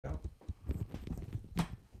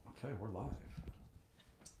live.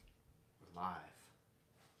 We're live.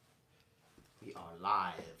 We are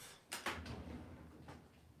live.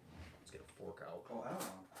 Let's get a fork out. Oh, I don't know.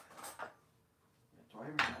 Do I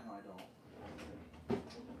even know? No, I don't.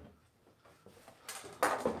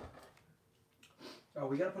 Oh,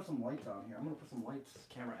 we gotta put some lights on here. I'm gonna put some lights,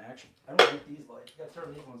 camera action. I don't like these lights. You gotta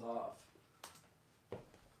turn these ones off.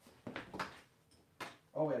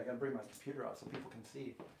 Oh wait, I gotta bring my computer out so people can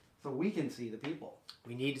see. So we can see the people.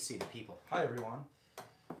 We need to see the people. Hi everyone.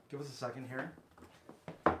 Give us a second here.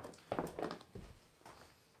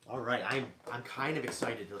 All right, I'm kind of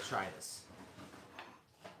excited to try this.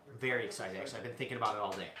 I'm very excited, actually. I've been thinking about it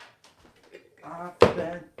all day.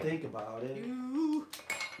 Think about it.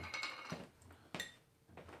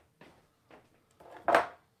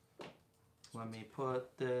 Let me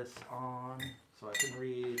put this on so I can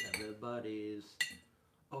read everybody's.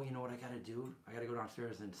 Oh, you know what I gotta do? I gotta go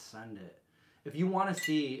downstairs and send it. If you want to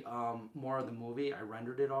see more of the movie, I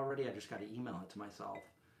rendered it already. I just gotta email it to myself.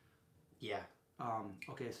 Yeah.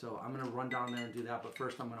 Okay, so I'm gonna run down there and do that. But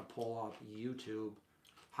first, I'm gonna pull up YouTube.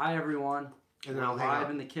 Hi everyone. And then I'll hang live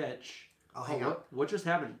out. in the kitchen. I'll hang out. What just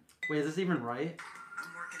happened? Wait, is this even right?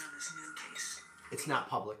 I'm working on this new case. It's not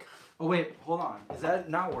public. Oh wait, hold on. Is that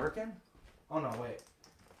not working? Oh no, wait.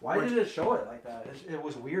 Why did it show it like that? It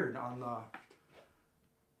was weird on the...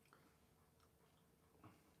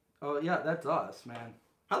 Oh yeah, that's us, man.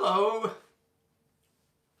 Hello.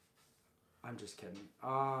 I'm just kidding.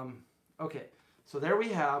 Okay, so there we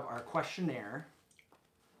have our questionnaire.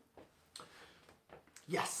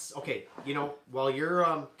 Yes. Okay. You know, while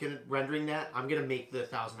you're rendering that, I'm gonna make the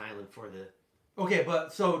Thousand Island for the. Okay,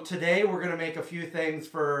 but so today we're gonna make a few things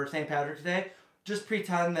for St. Patrick's Day. Just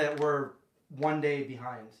pretend that we're one day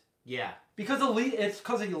behind. Yeah. Because it's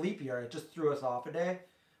because of the leap year. It just threw us off a day,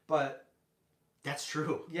 but. That's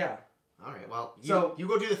true. Yeah. All right. Well, So you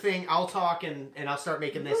go do the thing. I'll talk and I'll start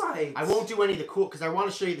making this. Right. I won't do any of the cool because I want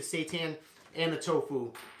to show you the seitan and the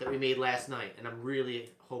tofu that we made last night, and I'm really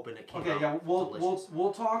hoping it came out Okay, yeah, delicious.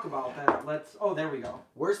 we'll talk about that. Oh, there we go.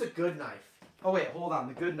 Where's the good knife? Oh wait, hold on.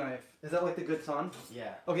 The good knife. Is that like the good son?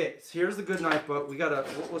 Yeah. Okay, so here's the good knife, but we gotta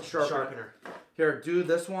let's sharpen it. Sharpener. Here, do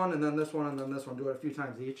this one and then this one and then this one. Do it a few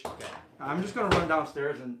times each. Okay. I'm just gonna run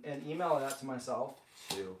downstairs and email that to myself,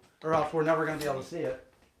 2, or else we're never gonna be able to see it.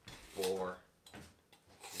 4,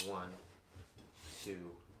 1, 2,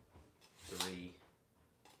 3,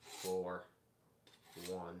 4,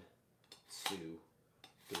 1, 2,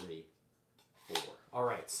 3, 4. All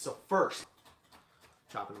right. So first,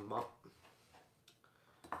 chopping them up.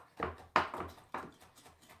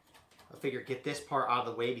 I figure get this part out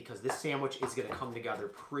of the way because this sandwich is going to come together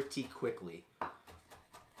pretty quickly.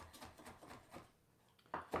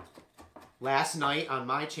 Last night on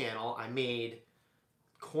my channel, I made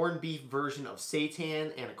corned beef version of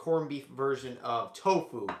seitan and a corned beef version of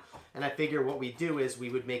tofu. And I figure what we do is we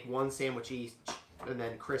would make one sandwich each, and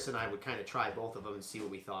then Chris and I would kind of try both of them and see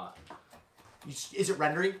what we thought. Is it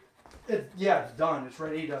rendering? Yeah, it's done. It's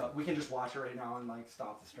ready to. We can just watch it right now and like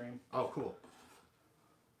stop the stream. Oh, cool.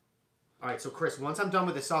 All right, so Chris, once I'm done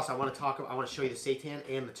with the sauce, I want to show you the seitan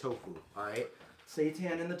and the tofu. All right.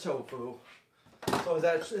 Seitan and the tofu. So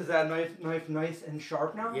is that knife nice and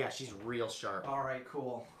sharp now? Yeah, she's real sharp. All right,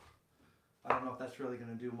 cool. I don't know if that's really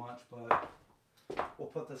gonna do much, but we'll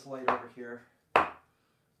put this light over here. I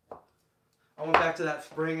went back to that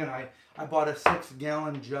spring and I bought a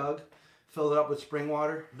 6-gallon jug, filled it up with spring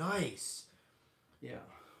water. Nice. Yeah.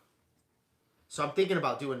 So I'm thinking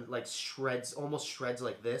about doing like shreds, almost shreds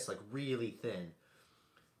like this, like really thin.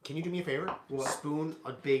 Can you do me a favor? What? Spoon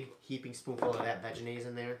a big heaping spoonful of that Vegenaise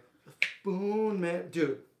in there. Spoon, man.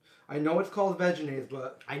 Dude, I know it's called Vegenaise,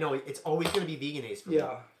 but... I know, it's always going to be Vegenaise for me.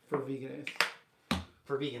 Yeah, for Vegenaise.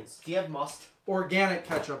 For vegans. Do you have must? Organic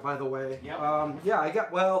ketchup, by the way. Yep. Yeah, I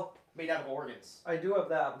got, well... Made out of organs. I do have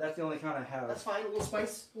that, but that's the only kind I have. That's fine, a little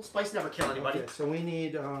spice. A little spice never kill anybody. Okay, so we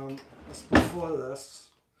need a spoonful of this.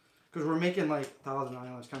 Because we're making like Thousand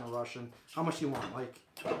Islands, kind of Russian. How much do you want? Like,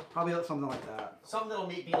 probably something like that. Something that'll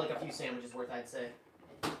be like a few sandwiches worth, I'd say.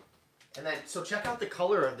 And then, so check out the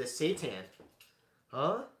color of this seitan.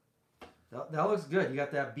 Huh? That looks good. You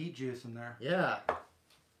got that beet juice in there. Yeah.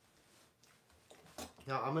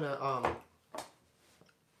 Now I'm gonna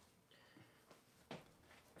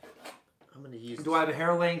use. Do I have a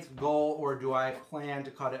hair length goal or do I plan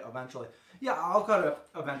to cut it eventually? Yeah, I'll cut it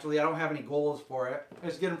eventually. I don't have any goals for it.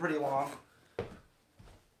 It's getting pretty long.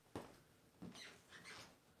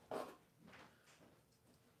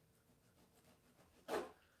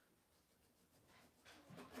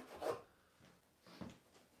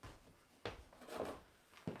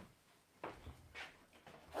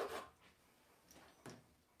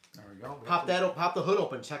 There we we go. Pop the hood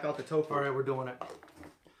open. Check out the tofu. All right, we're doing it.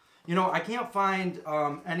 You know, I can't find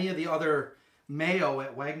any of the other mayo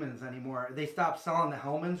at Wegmans anymore. They stopped selling the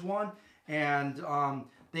Hellmann's one, and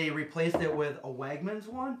they replaced it with a Wegmans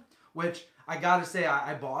one, which I gotta say,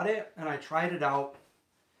 I bought it and I tried it out,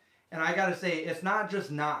 and I gotta say, it's not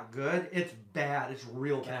just not good, it's bad. It's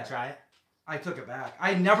real bad. Can I try it? I took it back.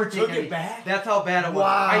 I never take it back? That's how bad it was.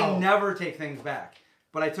 Wow. I never take things back.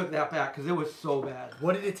 But I took that back because it was so bad.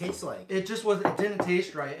 What did it taste like? It just was, it didn't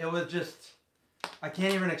taste right. It was just, I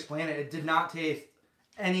can't even explain it. It did not taste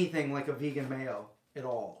anything like a vegan mayo at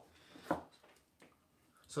all.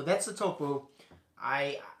 So that's the tofu.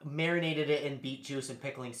 I marinated it in beet juice and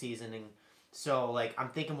pickling seasoning. So, like, I'm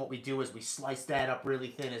thinking what we do is we slice that up really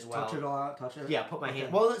thin as well. Touch it all out, touch it? Yeah, put my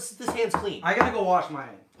hand. Well, this hand's clean. I gotta go wash mine.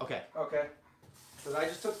 Okay. Okay. Because I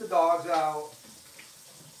just took the dogs out.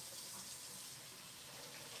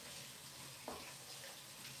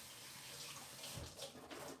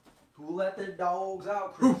 Who let the dogs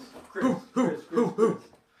out? Chris. Chris.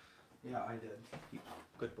 Yeah, I did.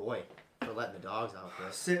 Good boy for letting the dogs out,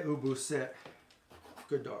 Chris. Sit, Ubu, sit.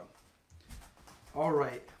 Good dog. All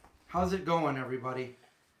right. How's it going, everybody?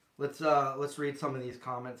 Let's read some of these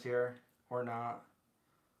comments here, or not.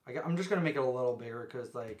 I'm just gonna make it a little bigger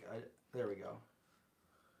because, like, there we go.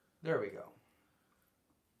 There we go.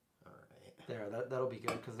 All right. There, that'll be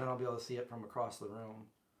good because then I'll be able to see it from across the room.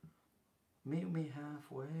 Meet me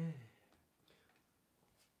halfway.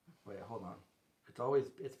 Wait, hold on.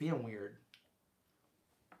 It's being weird.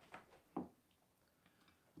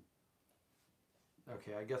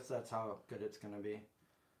 Okay, I guess that's how good it's gonna be.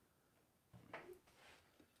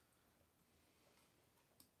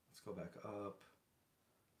 Let's go back up.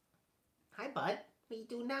 Hi, bud. What are you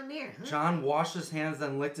doing down there? Huh? John washed his hands,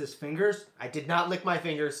 then licked his fingers. I did not lick my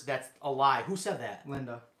fingers. That's a lie. Who said that?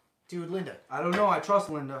 Linda. Dude, Linda. I don't know. I trust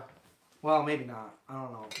Linda. Well, maybe not. I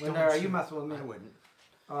don't know. Linda, are you messing with me? I wouldn't.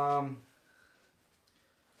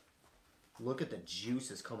 Look at the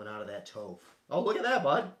juices coming out of that tofu. Oh, look at that,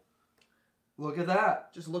 bud. Look at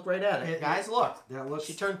that. Just look right at it. Guys, look. That looks.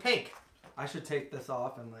 She turned pink. I should take this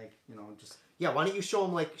off and, like, you know, just. Yeah, why don't you show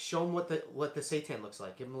him what the seitan looks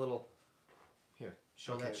like? Give him a little. Here,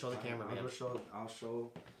 show Okay, that. Show the fine. camera, man. I'll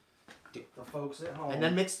show the folks at home. And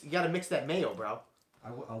then mix. You gotta mix that mayo, bro.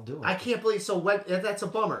 I'll do it. I can't believe so wet. That's a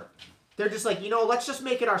bummer. They're just like, let's just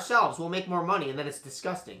make it ourselves. We'll make more money, and then it's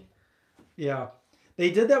disgusting. Yeah,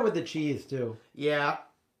 they did that with the cheese too. Yeah,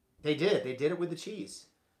 they did. They did it with the cheese.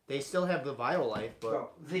 They still have the Violife, but Go,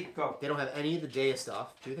 Zeke, go. they don't have any of the Daya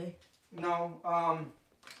stuff, do they? No,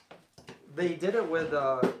 they did it with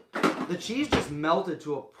the cheese just melted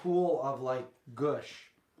to a pool of like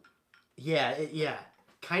gush. Yeah, yeah.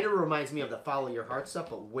 Kind of reminds me of the Follow Your Heart stuff,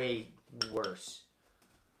 but way worse.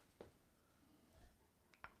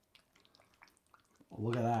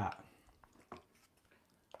 Look at that.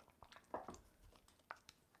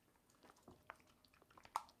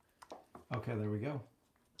 Okay, there we go.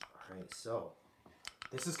 All right, so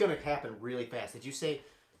this is going to happen really fast. Did you say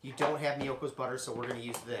you don't have Miyoko's butter, so we're going to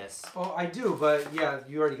use this? Oh, I do, but yeah,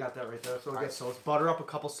 you already got that right there. So, So let's butter up a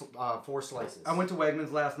couple, 4 slices. I went to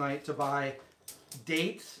Wegmans last night to buy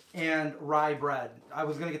dates and rye bread. I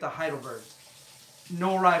was going to get the Heidelberg.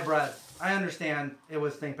 No rye bread. I understand it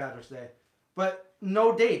was St. Patrick's Day. But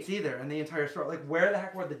no dates either in the entire store. Like, where the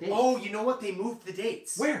heck were the dates? Oh, you know what? They moved the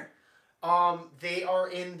dates. Where? They are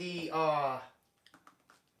in the,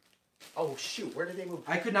 Oh shoot! Where did they move?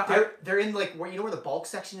 I could not. They're in like where where the bulk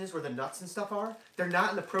section is, where the nuts and stuff are. They're not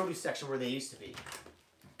in the produce section where they used to be.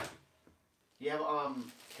 You have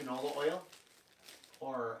canola oil,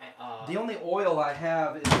 or the only oil I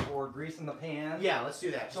have is for greasing the pan. Yeah, let's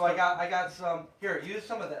do that. So I got some. Here, use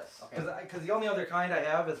some of this. Okay. Because the only other kind I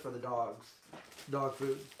have is for the dogs, dog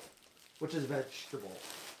food, which is vegetable.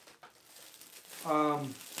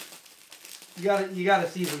 You gotta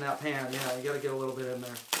season that pan. Yeah, you gotta get a little bit in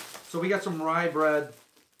there. So we got some rye bread.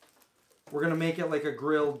 We're gonna make it like a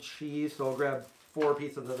grilled cheese, so I'll grab 4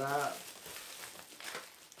 pieces of that.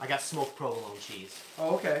 I got smoked provolone cheese.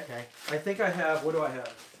 Oh, okay. Okay. I think I have, what do I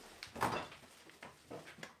have?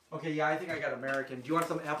 Okay, yeah, I think I got American. Do you want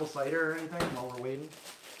some apple cider or anything while we're waiting?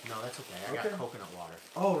 No, that's okay. I got coconut water.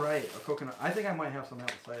 Oh, right, a coconut. I think I might have some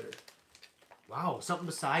apple cider. Wow, something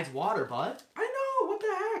besides water, bud. I know, what the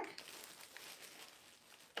heck?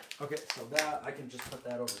 Okay, so that, I can just put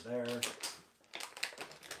that over there.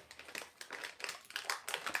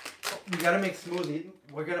 Oh, we gotta make smoothie.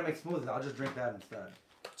 We're gonna make smoothies. I'll just drink that instead.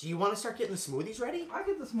 Do you want to start getting the smoothies ready? I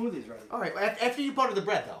get the smoothies ready. All right, after you butter the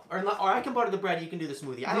bread, though. Or I can butter the bread, you can do the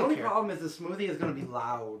smoothie. I The don't only care. problem is the smoothie is gonna be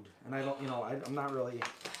loud. And I don't, I'm not really...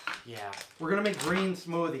 Yeah. We're gonna make green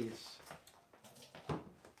smoothies.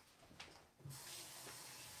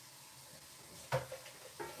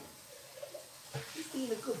 He's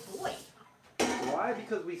being a good boy. Why?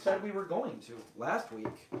 Because we said we were going to last week.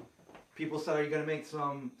 People said, "Are you gonna make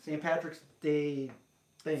some St. Patrick's Day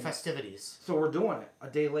thing?" Festivities. So we're doing it a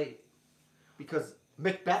day late because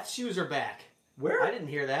Macbeth's shoes are back. where? I didn't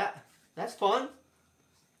hear that. That's fun.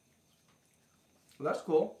 Well, that's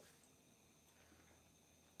cool.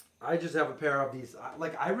 I just have a pair of these.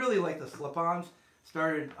 Like I really like the slip-ons.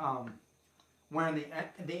 Started wearing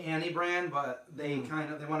the Annie brand, but they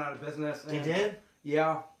they went out of business. They and- did?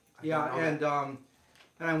 Yeah, yeah, didn't know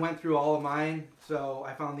and I went through all of mine, so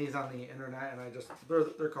I found these on the internet, and I just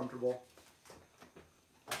they're comfortable.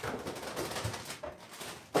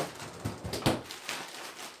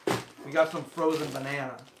 We got some frozen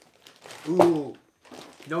banana. Ooh.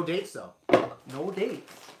 No dates, though. No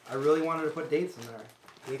dates. I really wanted to put dates in there.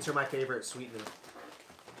 Dates are my favorite sweetener.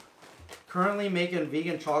 Currently making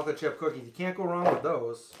vegan chocolate chip cookies. You can't go wrong with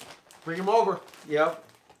those. Bring them over. Yep,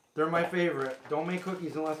 they're my favorite. Don't make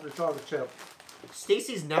cookies unless they're chocolate chip.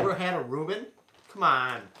 Stacy's never had a Reuben? Come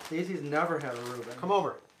on. Stacey's never had a Reuben. Come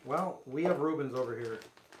over. Well, we have Ruebens over here.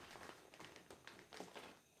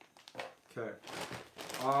 Okay.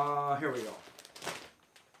 Here we go.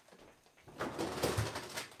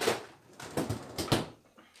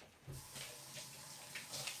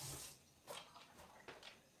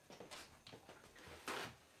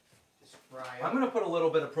 I'm gonna put a little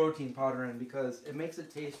bit of protein powder in because it makes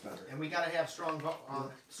it taste better. And we gotta have strong,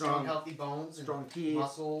 Strong- healthy bones, and strong teeth.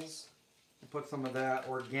 muscles. Put some of that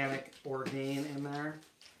organic Orgain in there.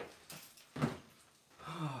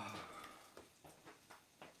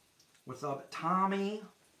 What's up, Tommy?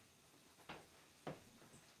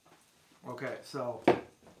 Okay, so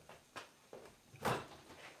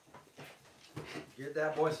get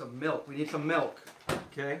that boy some milk. We need some milk.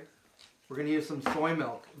 Okay, we're gonna use some soy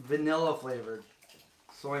milk, vanilla flavored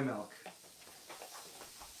soy milk.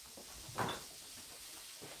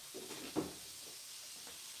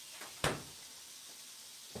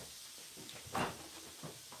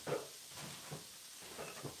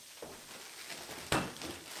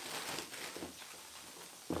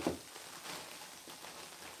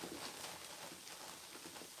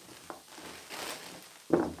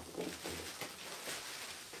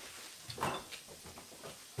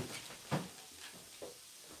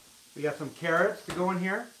 We got some carrots to go in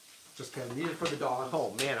here. Just kidding. These are for the dog.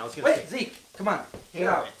 Oh man, I was gonna Wait, say. Zeke, come on. Get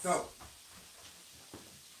out. Carrots. Go.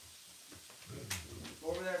 Go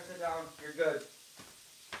over there, sit down. You're good.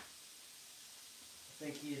 I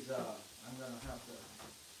think he's, I'm gonna have to.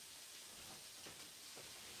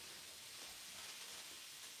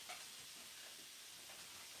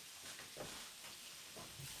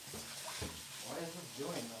 Why is this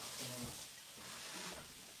doing this to me?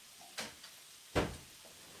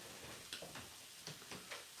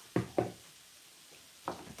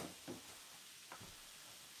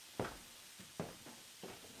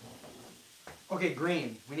 Okay,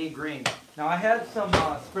 green. We need green. Now I had some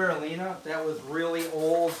spirulina that was really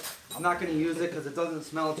old. I'm not going to use it because it doesn't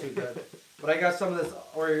smell too good. But I got some of this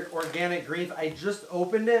organic greens. I just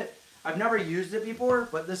opened it. I've never used it before,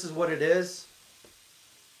 but this is what it is.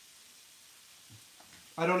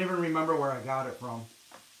 I don't even remember where I got it from.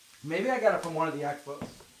 Maybe I got it from one of the expos.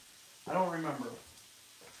 I don't remember.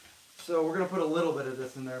 So we're going to put a little bit of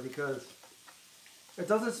this in there because it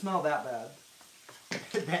doesn't smell that bad.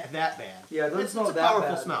 that bad. Yeah, it doesn't smell it's a that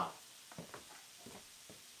powerful bad. smell.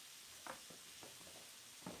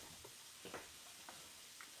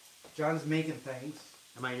 John's making things.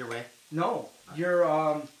 Am I in your way? No, you're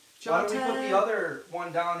why don't we put Jonathan. the other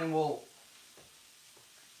one down and we'll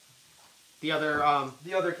The other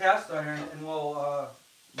the other cast iron and we'll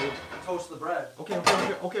toast the bread. Okay.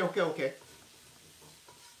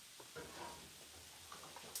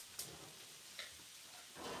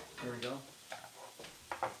 Here we go.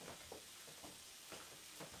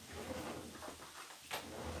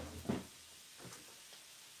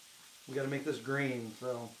 We gotta make this green,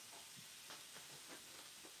 so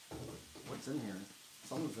what's in here?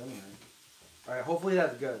 Something's in here. Alright, hopefully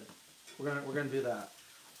that's good. We're gonna do that.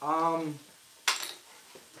 I'm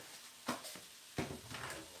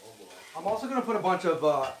also gonna put a bunch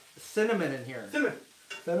of cinnamon in here.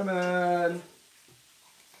 Cinnamon.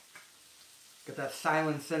 Get that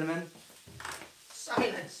silent cinnamon.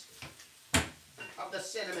 silence of the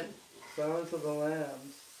cinnamon. Silence of the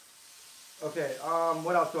Lambs. Okay,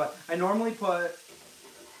 what else do I normally put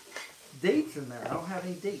dates in there. I don't have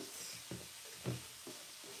any dates.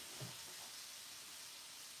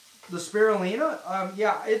 The spirulina,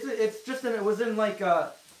 yeah, it's just it was in like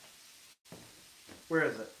Where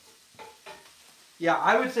is it? Yeah,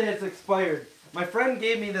 I would say it's expired. My friend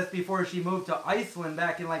gave me this before she moved to Iceland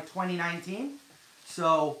back in like 2019.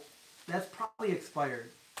 So that's probably expired.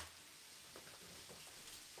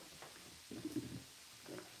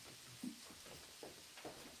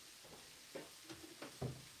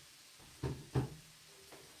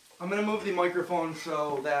 I'm going to move the microphone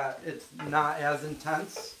so that it's not as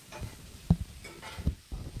intense.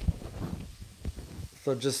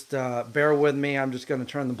 So just bear with me. I'm just going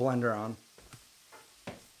to turn the blender on.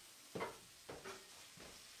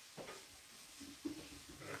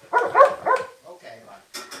 Okay,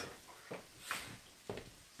 bud.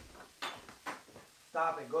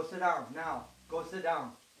 Stop it. Go sit down now. Go sit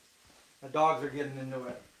down. The dogs are getting into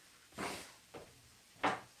it.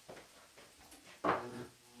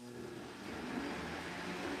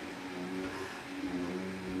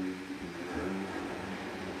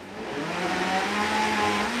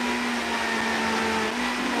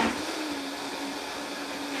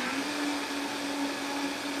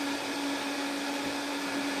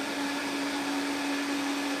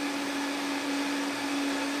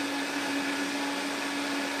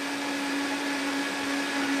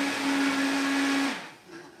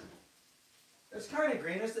 It's kind of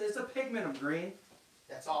green. It's a pigment of green.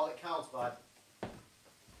 That's all that counts, bud.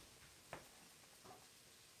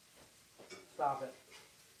 Stop it.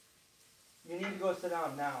 You need to go sit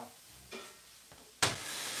down now. Go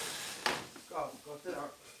sit down.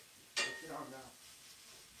 Go sit down now.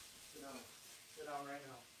 Sit down. Sit down right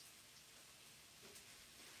now.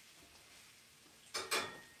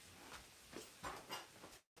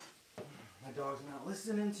 My dog's not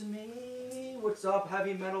listening to me. What's up,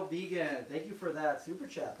 Heavy Metal Vegan? Thank you for that super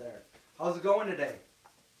chat there. How's it going today?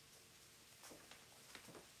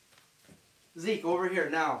 Zeke, over here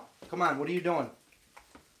now. Come on, what are you doing?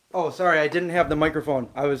 Oh, sorry, I didn't have the microphone.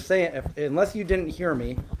 I was saying, unless you didn't hear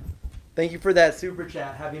me, thank you for that super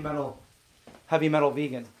chat, Heavy Metal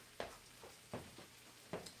Vegan.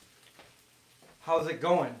 How's it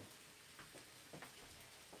going?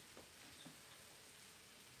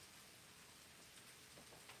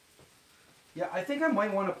 Yeah, I think I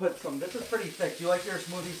might want to put some. This is pretty thick. Do you like your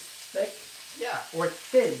smoothies thick Yeah. or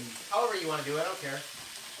thin? However you want to do it, I don't care.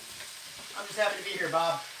 I'm just happy to be here,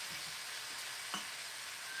 Bob.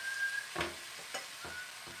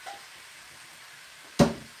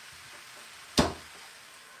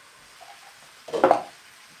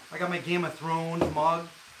 I got my Game of Thrones mug.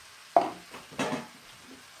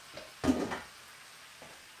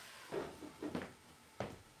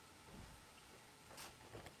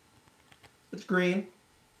 It's green.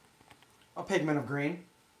 A pigment of green.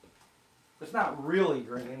 It's not really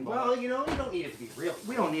green, but Well, you know, you don't need it to be real.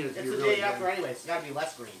 we don't need it to It's be the really day after green. anyway, so it's got to be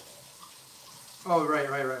less green. Oh, right.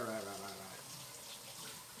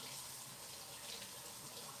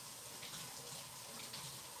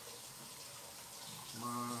 Come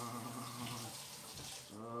on.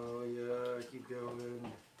 Oh, yeah, keep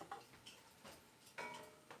going.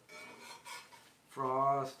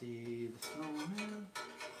 Frosty the Snowman.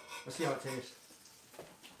 Let's see how it tastes.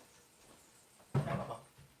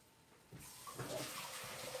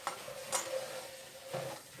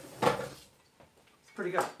 It's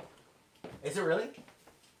pretty good. Is it really?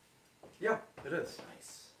 Yeah, it is.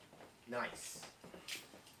 Nice. Nice.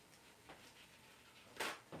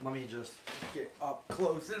 Let me just get up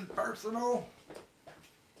close and personal.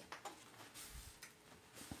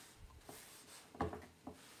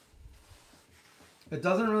 It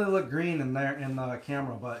doesn't really look green in there in the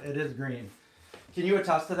camera, but it is green. Can you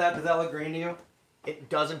attest to that? Does that look green to you? It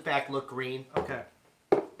does in fact look green. Okay.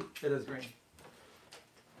 It is green.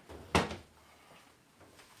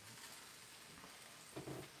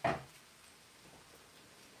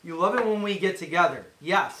 You love it when we get together.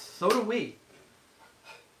 Yes, so do we.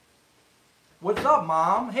 What's up,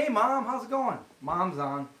 Mom? Hey, Mom, how's it going? Mom's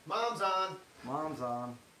on. Mom's on. Mom's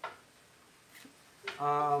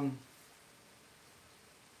on.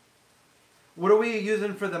 What are we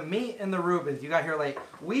using for the meat and the Ruebens? You got here late.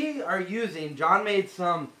 We are using, John made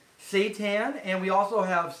some seitan, and we also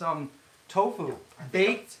have some tofu.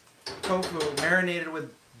 Baked tofu marinated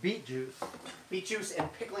with beet juice. Beet juice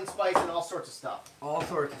and pickling spice and all sorts of stuff. All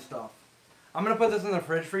sorts of stuff. I'm going to put this in the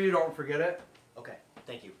fridge for you. Don't forget it. Okay,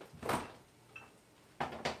 thank you.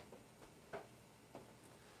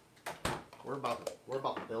 We're about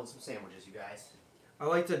to build some sandwiches, you guys. I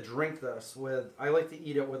like to drink this with, I like to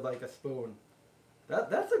eat it with like a spoon.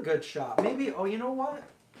 That's a good shot. Maybe, oh, you know what?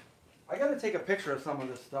 I got to take a picture of some of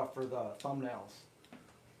this stuff for the thumbnails.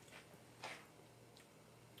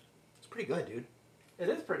 It's pretty good, dude. It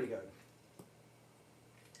is pretty good.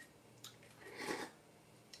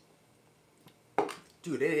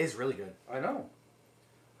 Dude, it is really good. I know.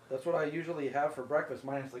 That's what I usually have for breakfast,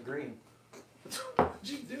 minus the green. What'd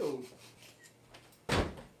you do?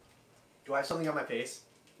 Do I have something on my face?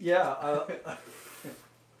 Yeah.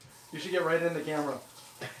 You should get right in the camera.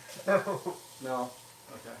 No.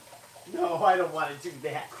 Okay. No, I don't want to do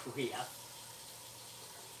that crap.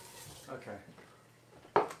 Okay.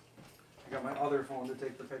 I got my other phone to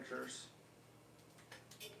take the pictures.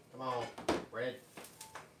 Come on, Red.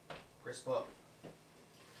 Crisp up.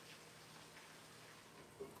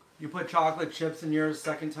 You put chocolate chips in yours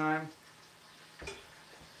second time?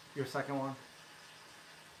 Your second one?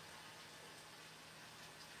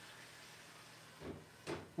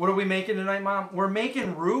 What are we making tonight, Mom? We're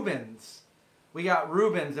making Ruebens. We got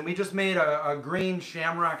Ruebens, and we just made a green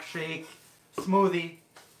Shamrock shake smoothie.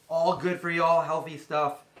 All good for you, all healthy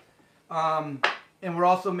stuff. And we're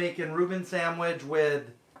also making Reuben sandwich with...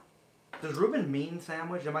 Does Reuben mean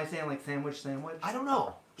sandwich? Am I saying like sandwich? I don't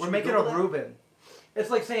know. We're Should we making a Google that? Reuben. It's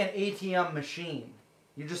like saying ATM machine.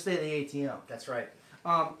 You just say the ATM. That's right.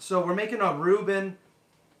 So we're making a Reuben.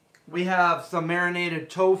 We have some marinated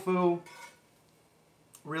tofu.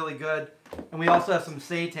 Really good. And we also have some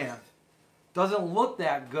seitan. Doesn't look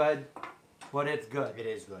that good, but it's good. It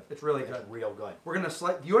is good. It's really It's good. real good. We're going to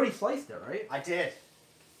slice. You already sliced it, right? I did.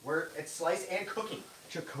 It's sliced and cooking.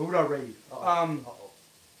 Chakota ready. Uh-oh.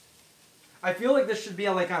 I feel like this should be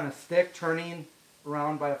like on a stick turning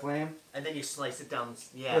around by a flame. And then you slice it down.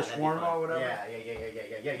 Yeah. Or that'd be shawarma fun. or whatever?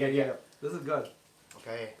 Yeah. This is good.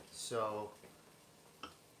 Okay, so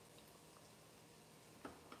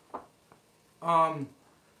I'll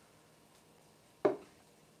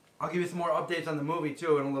give you some more updates on the movie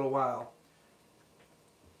too in a little while.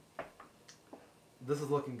 This is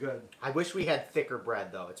looking good. I wish we had thicker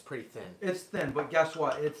bread though. It's pretty thin. It's thin, but guess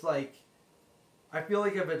what? It's like, I feel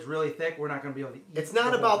like if it's really thick, we're not going to be able to eat. It's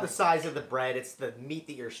not the whole about the thing. size of the bread. It's the meat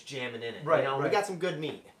that you're jamming in it. Right, You know, we right. got some good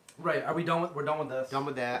meat. Right. Are we done with? We're done with this. Done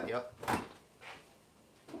with that. Yep.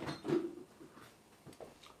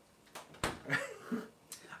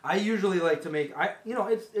 I usually like to make.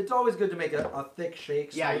 It's always good to make a thick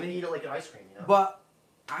shake. Yeah, you smoothie, eat it like an ice cream. You know. But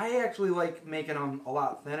I actually like making them a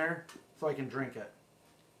lot thinner so I can drink it.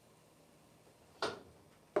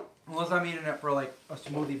 Unless I'm eating it for like a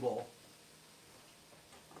smoothie bowl.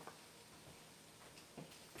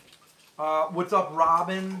 What's up,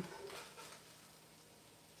 Robin?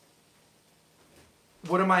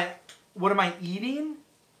 What am I eating?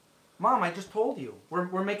 Mom, I just told you.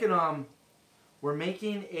 We're making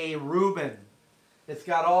a Reuben. It's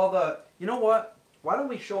got all the. You know what? Why don't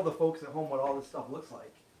we show the folks at home what all this stuff looks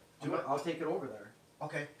like? I'll take it over there.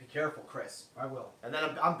 Okay, be careful, Chris. I will. And then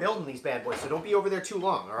I'm building these bad boys, so don't be over there too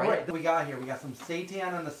long. All right. All right. What we got here? We got some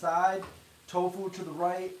seitan on the side, tofu to the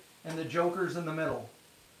right, and the joker's in the middle.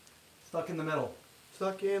 Stuck in the middle.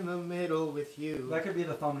 Stuck in the middle with you. That could be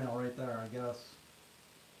the thumbnail right there, I guess.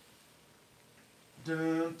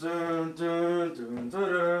 Dun, dun, dun, dun, dun,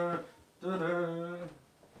 dun, dun.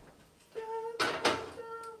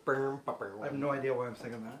 I have no idea why I'm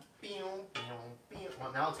singing that.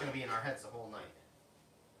 Well, now it's going to be in our heads the whole night.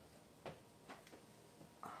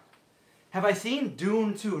 Have I seen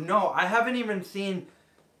Dune 2? No, I haven't even seen...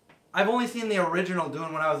 I've only seen the original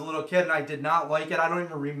Dune when I was a little kid, and I did not like it. I don't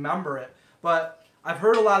even remember it. But I've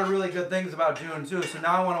heard a lot of really good things about Dune 2, so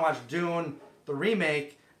now I want to watch Dune, the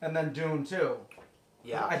remake, and then Dune 2.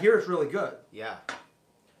 Yeah. I hear it's really good. Yeah.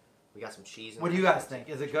 We got some cheese. What do you guys think?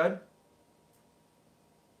 Is it good?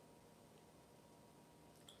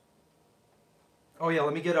 Oh yeah,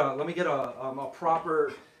 let me get a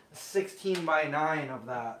proper 16 by 9 of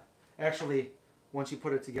that. Actually, once you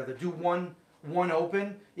put it together, do one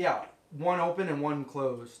open. Yeah, one open and one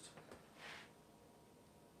closed.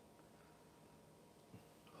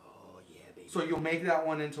 Oh yeah, baby. So you'll make that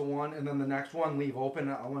one into one, and then the next one leave open.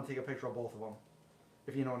 I want to take a picture of both of them,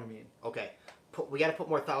 if you know what I mean. Okay. We got to put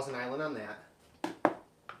more Thousand Island on that.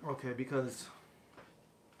 Okay, because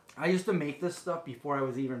I used to make this stuff before I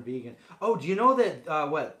was even vegan. Oh, do you know that,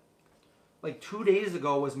 like 2 days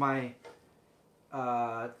ago was my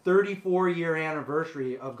 34-year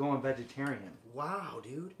anniversary of going vegetarian. Wow,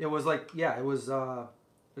 dude. It was like, yeah, it was,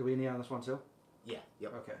 did we need on this one too? Yeah.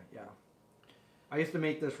 Yep. Okay, yeah. I used to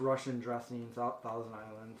make this Russian dressing, Thousand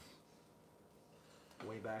Islands,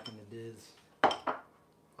 way back in the diz. All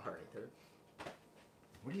right, dude.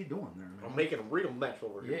 What are you doing there, man? I'm making a real mess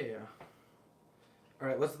over here. Yeah. All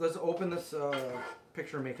right, let's open this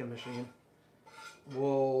picture making machine.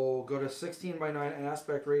 We'll go to 16 by 9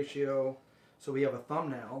 aspect ratio, so we have a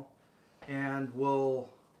thumbnail, and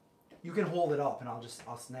you can hold it up, and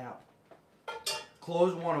I'll snap.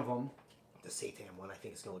 Close one of them. The seitan one, I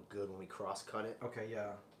think it's gonna look good when we cross cut it. Okay,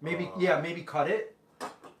 yeah. Maybe cut it,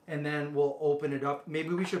 and then we'll open it up. Maybe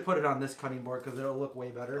we should put it on this cutting board because it'll look way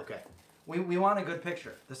better. Okay. We want a good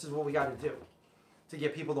picture. This is what we got to do to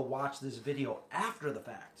get people to watch this video after the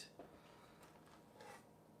fact.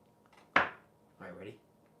 All right, ready?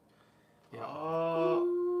 Yeah.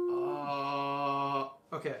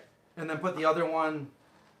 Okay. Okay, and then put the other one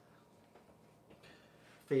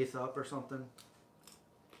face up or something.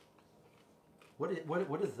 What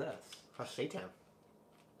is this? That's seitan.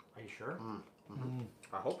 Are you sure?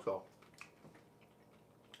 I hope so.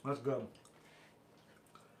 That's good.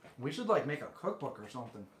 We should like make a cookbook or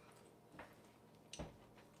something.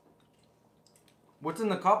 What's in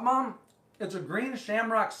the cup, Mom? It's a green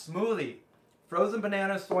Shamrock smoothie. Frozen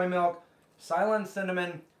banana, soy milk, Seitan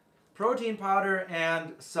cinnamon, protein powder,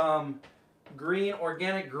 and some green,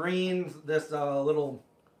 organic greens. This little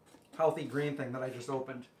healthy green thing that I just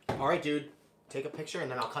opened. All right, dude. Take a picture and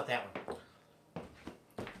then I'll cut that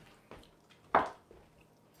one.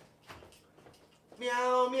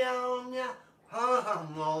 Meow, meow, meow.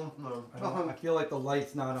 I feel like the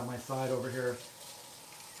light's not on my side over here.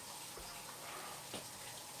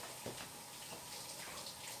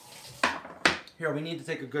 Here, we need to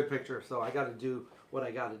take a good picture, so I got to do what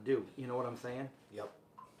I got to do. You know what I'm saying? Yep.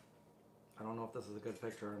 I don't know if this is a good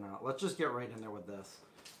picture or not. Let's just get right in there with this.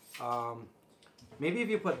 Maybe if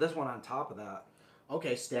you put this one on top of that.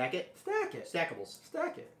 Okay, stack it. Stack it. Stackables.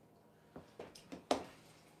 Stack it.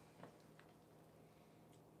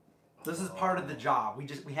 This is part of the job. We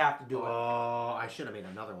have to do it. Oh, I should have made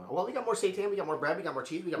another one. Well, we got more seitan, we got more bread, we got more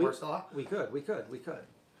cheese, we got more stuff. We could. I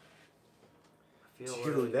feel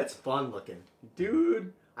Dude, that's fun looking.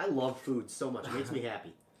 Dude, I love food so much. It makes me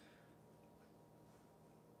happy.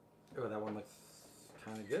 Oh, that one looks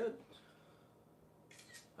kind of good.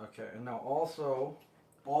 Okay, and now also,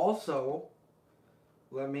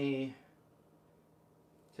 let me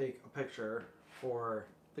take a picture for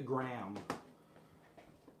the gram.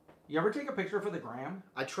 You ever take a picture for the gram?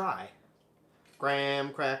 I try.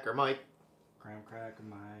 Graham, Cracker, Mike. Graham, Cracker,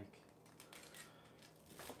 Mike.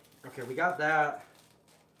 Okay, we got that.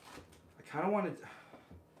 I kind of wanted.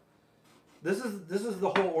 This is the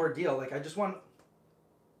whole ordeal. Like, I just want.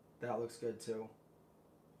 That looks good too.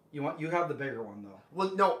 You have the bigger one though.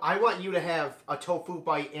 Well, no, I want you to have a tofu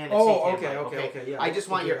bite and a Oh, seitan bite, okay, yeah. I just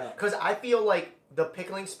want your, because I feel like the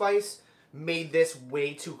pickling spice made this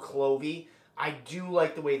way too clovey. I do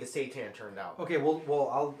like the way the seitan turned out. Okay,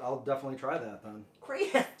 well, I'll definitely try that then.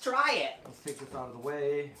 Great, try it. Let's take this out of the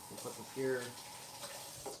way. We'll put this here.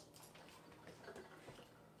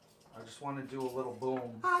 I just want to do a little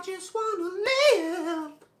boom. I just want to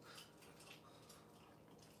live.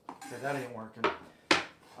 Okay, that ain't working.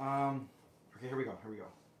 Okay, here we go.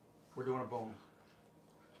 We're doing a boom.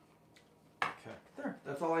 Okay, there.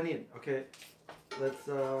 That's all I need. Okay, let's.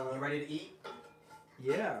 You ready to eat?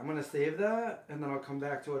 Yeah, I'm gonna save that, and then I'll come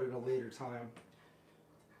back to it at a later time.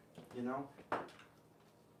 You know.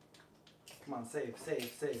 Come on, save.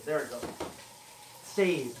 There it goes.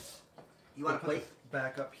 Saved. You want a plate?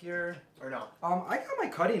 Back up here. Or no? I got my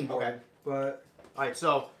cutting board, Okay. but. All right,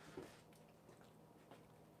 so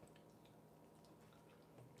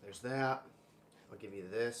there's that. I'll give you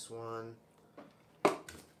this one.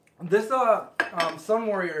 This Sun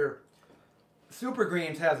Warrior Super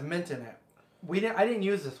Greens has mint in it. I didn't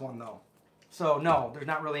use this one though, so no, there's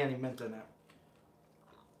not really any mint in it.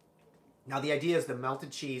 Now the idea is the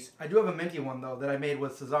melted cheese. I do have a minty one though that I made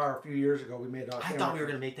with Cesar a few years ago. We made. I thought we were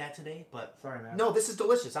gonna make that today, but sorry, man. no, this is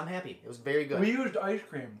delicious. I'm happy. It was very good. We used ice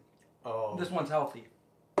cream. Oh. This one's healthy.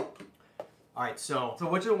 All right, so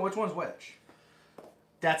which one's which?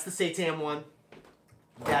 That's the seitan one.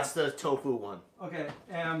 That's the tofu one. Okay,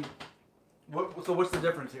 and so what's the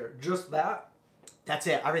difference here? Just that? That's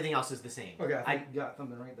it. Everything else is the same. Okay, I think you got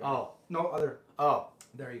something right there. Oh. No, other. Oh.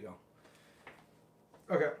 There you go.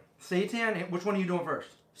 Okay, seitan, which one are you doing first?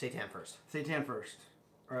 Seitan first. Seitan first.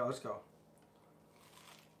 All right, let's go.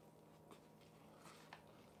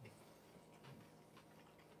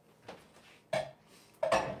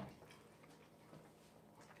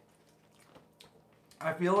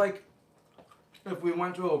 I feel like if we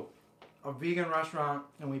went to a vegan restaurant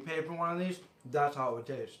and we paid for one of these, that's how it would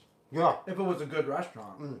taste. Yeah. If it was a good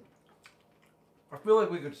restaurant. I feel like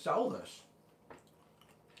we could sell this.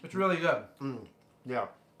 It's really good. Yeah.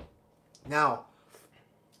 Now,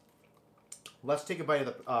 let's take a bite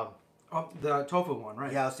of the tofu one,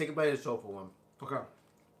 right? Yeah, let's take a bite of the tofu one. Okay.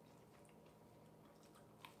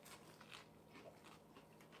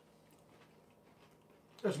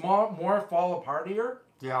 It's more fall apart here,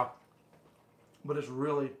 Yeah. but it's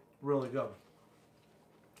really, really good.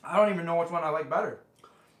 I don't even know which one I like better.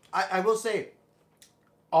 I will say,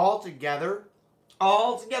 all together,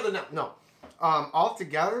 the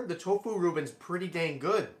tofu Ruben's pretty dang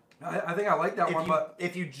good. I think I like that one, but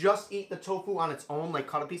if you just eat the tofu on its own, like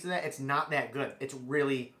cut a piece of that, it's not that good. It's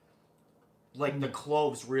really, like the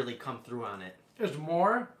cloves really come through on it. it's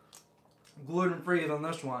more gluten-free than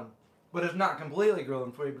this one. But it's not completely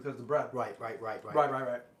gluten-free because of the bread. Right. Right.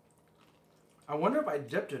 I wonder if I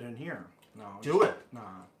dipped it in here. No. Do it. Nah.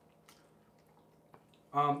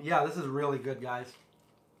 Yeah, this is really good, guys.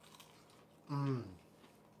 Good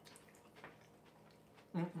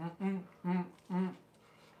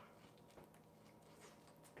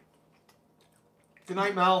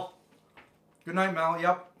night, Mel. Good night, Mel.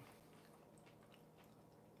 Yep.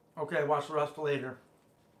 Okay, watch the rest later.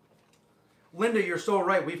 Linda, you're so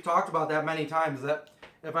right. We've talked about that many times, that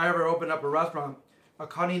if I ever opened up a restaurant, a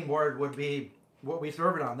cutting board would be what we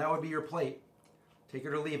serve it on. That would be your plate. Take it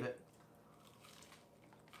or leave it.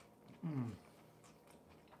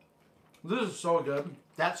 This is so good.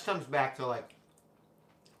 That comes back to like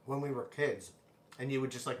when we were kids, and you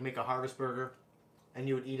would just like make a harvest burger, and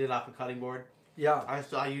you would eat it off a cutting board. Yeah. I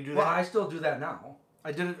saw you do Well, that. I still do that now.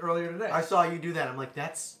 I did it earlier today. I saw you do that. I'm like,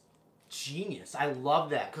 that's genius. I love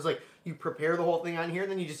that because like you prepare the whole thing on here,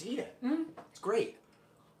 and then you just eat it. It's great.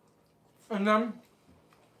 And then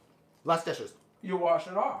Less dishes you wash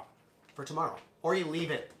it off. for tomorrow, or you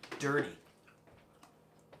leave it dirty.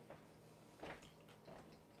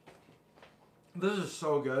 This is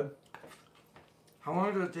so good. How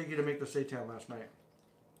long did it take you to make the seitan last night?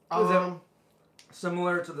 Was it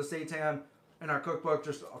similar to the seitan in our cookbook,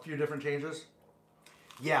 just a few different changes?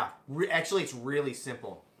 Yeah, actually, it's really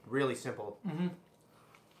simple. Really simple.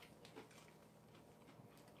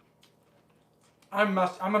 I'm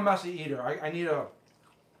a messy eater. I need a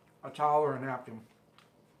towel or a napkin.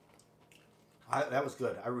 That was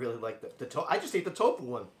good. I really liked I just ate the tofu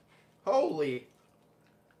one. Holy.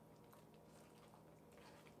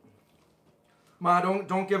 Ma,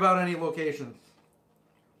 don't give out any locations.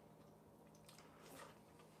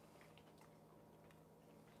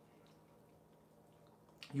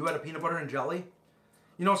 You had a peanut butter and jelly?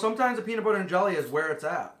 You know, sometimes the peanut butter and jelly is where it's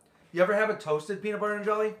at. You ever have a toasted peanut butter and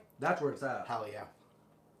jelly? That's where it's at. Hell yeah.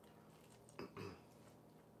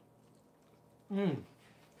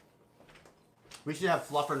 We should have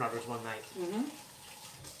fluffernutters one night.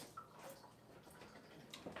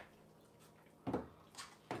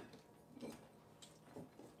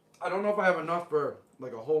 I don't know if I have enough for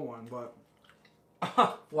like a whole one, but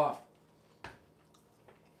fluff.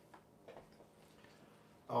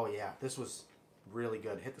 Oh yeah, this was really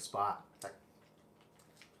good. Hit the spot.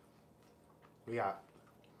 We got.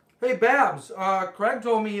 Hey Babs, Craig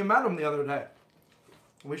told me you met him the other day.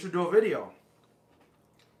 We should do a video.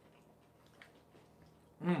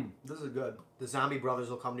 This is good. The zombie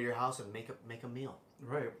brothers will come to your house and make a meal.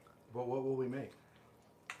 Right. But what will we make?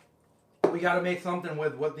 We got to make something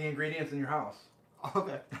with what the ingredients in your house.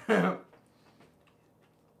 Okay.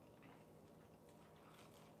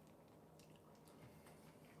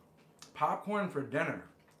 Popcorn for dinner.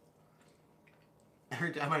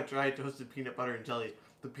 Every time I try toasted peanut butter and jelly,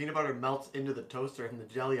 the peanut butter melts into the toaster and the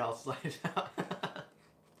jelly all slides out.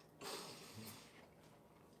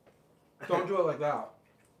 Don't do it like that.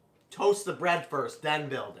 Toast the bread first, then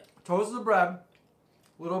build it. Toast the bread. A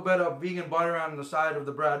little bit of vegan butter on the side of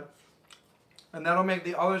the bread. And that'll make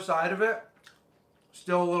the other side of it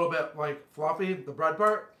still a little bit like fluffy, the bread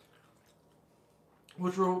part.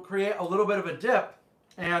 Which will create a little bit of a dip,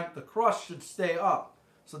 and the crust should stay up.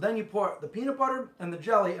 So then you pour the peanut butter and the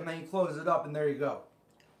jelly, and then you close it up, and there you go.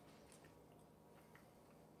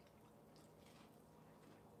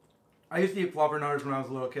 I used to eat fluffernutters when I was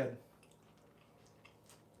a little kid.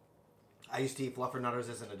 I used to eat fluffernutters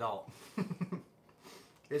as an adult.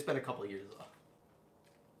 It's been a couple of years though.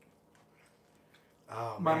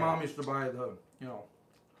 Oh, My mom used to buy the,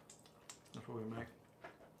 that's what we make.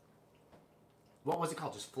 What was it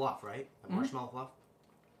called? Just fluff, right? The marshmallow fluff?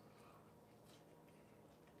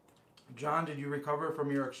 John, did you recover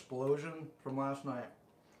from your explosion from last night?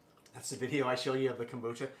 That's the video I showed you of the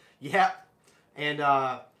kombucha. Yeah. And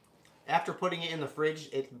after putting it in the fridge,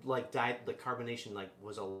 it like died. The carbonation like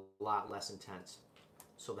was a lot less intense.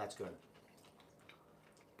 So that's good.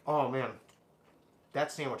 Oh man.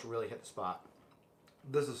 That sandwich really hit the spot.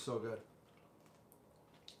 This is so good.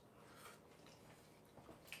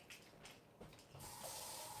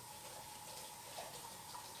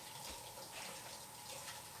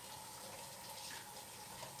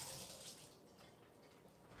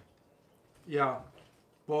 Yeah.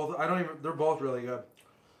 Both, they're both really good.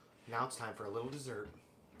 Now it's time for a little dessert.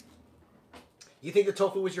 You think the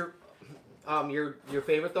tofu was your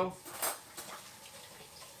favorite though?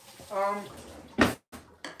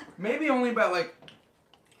 Maybe only by like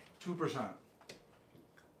 2%.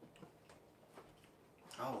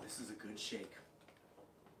 Oh, this is a good shake.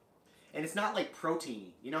 And it's not like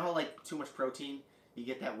protein. You know how like too much protein, you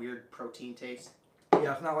get that weird protein taste?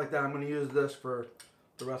 Yeah, it's not like that. I'm going to use this for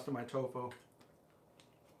the rest of my tofu.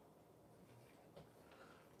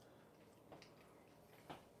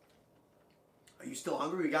 Are you still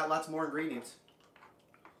hungry? We got lots more ingredients.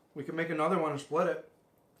 We can make another one and split it.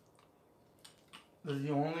 This is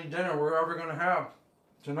the only dinner we're ever going to have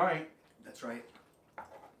tonight. That's right.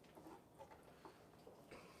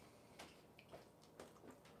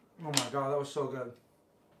 Oh my god, that was so good.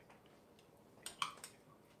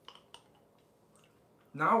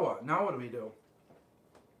 Now what? Now what do we do?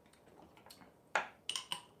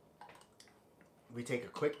 We take a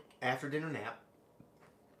quick after dinner nap.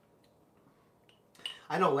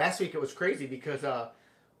 I know last week it was crazy because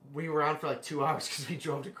we were on for like 2 hours because we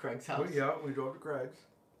drove to Craig's house. Yeah, we drove to Craig's.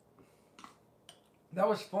 That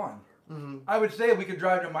was fun. Mm-hmm. I would say we could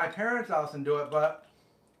drive to my parents' house and do it, but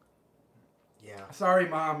yeah. Sorry,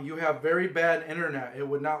 Mom, you have very bad internet. It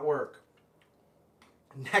would not work.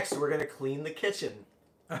 Next, we're gonna clean the kitchen.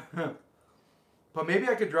 But maybe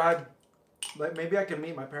I could drive. Like maybe I could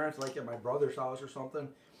meet my parents like at my brother's house or something,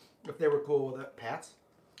 if they were cool with it. Pat's?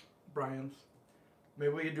 Brian's.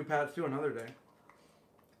 Maybe we could do Pat's too another day.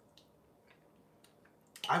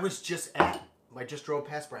 I just drove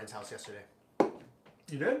past Brian's house yesterday.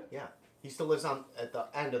 You did? Yeah. He still lives at the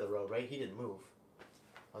end of the road, right? He didn't move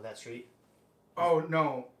on that street. Oh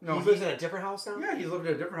no, no. He lives in a different house now? Yeah, he's lived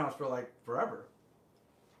in a different house for like forever.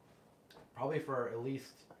 Probably for at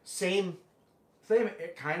least Same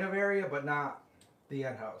kind of area, but not the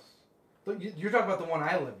end house. But you're talking about the one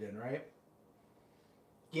I lived in, right?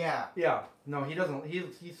 Yeah. Yeah. No, he doesn't.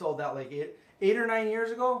 He sold that like eight or 9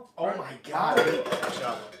 years ago. Oh my god.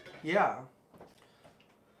 Yeah.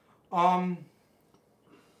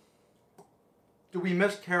 Do we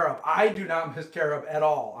miss carob? I do not miss carob at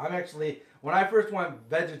all. I'm actually, when I first went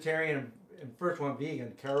vegetarian and first went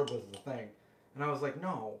vegan, carob was the thing. And I was like,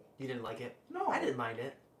 no. You didn't like it? No. I didn't mind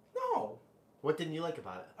it. No. What didn't you like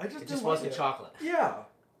about it? I just It didn't just like wasn't it. chocolate. Yeah.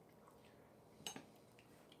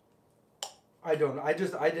 I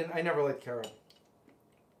never liked carob.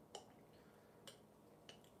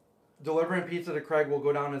 Delivering pizza to Craig will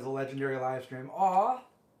go down as a legendary live stream. Aw.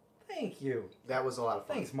 Thank you. That was a lot of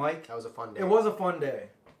fun. Thanks, Mike. That was a fun day. It was a fun day.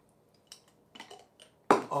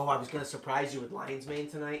 Oh, I was going to surprise you with lion's mane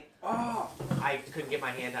tonight. Oh. I couldn't get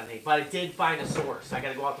my hand on any, but I did find a source. I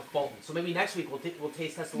got to go out to Fulton. So maybe next week we'll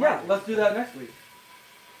taste test the Yeah, lion's let's do that next week.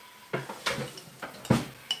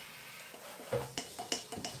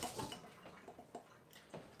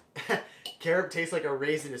 Carob tastes like a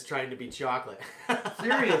raisin is trying to be chocolate.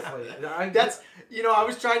 Seriously. I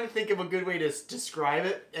was trying to think of a good way to describe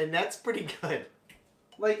it, and that's pretty good.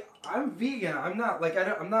 Like, I'm vegan. I'm not like,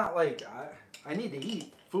 I need to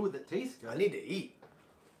eat food that tastes good. I need to eat.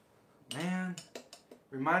 Man,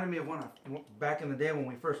 reminded me of back in the day when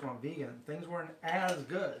we first went vegan. Things weren't as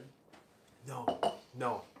good.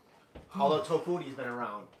 No. Although Tofu's been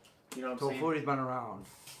around. You know what I'm saying? Tofu's been around.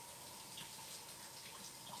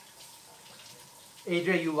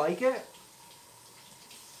 AJ, you like it?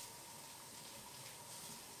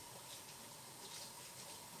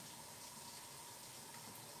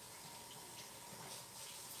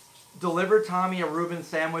 Deliver Tommy a Ruebens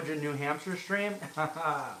sandwich in New Hampshire stream?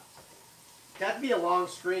 That'd be a long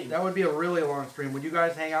stream. That would be a really long stream. Would you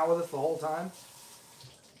guys hang out with us the whole time?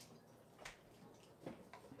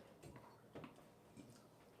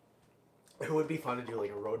 It would be fun to do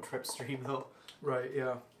like a road trip stream though. Right,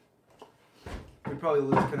 yeah. We'd probably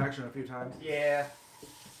lose connection a few times. Yeah.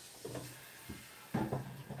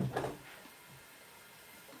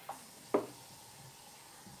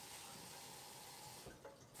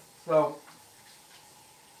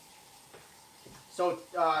 So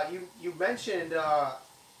you mentioned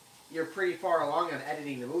you're pretty far along on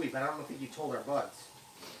editing the movie, but I don't think you told our buds.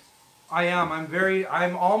 I am.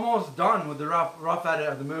 I'm almost done with the rough edit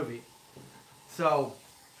of the movie. So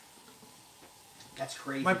that's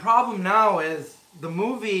crazy. My problem now is the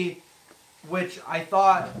movie, which I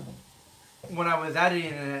thought when I was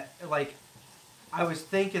editing it, like I was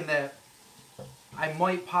thinking that I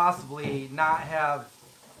might possibly not have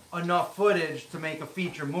enough footage to make a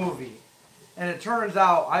feature movie. And it turns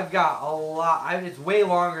out I've got a lot. It's way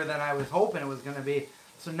longer than I was hoping it was going to be.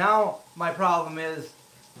 So now my problem is,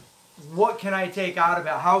 what can I take out of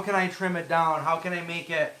it? How can I trim it down? How can I make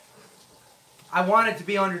it? I want it to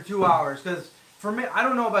be under 2 hours because for me, I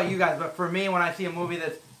don't know about you guys, but for me, when I see a movie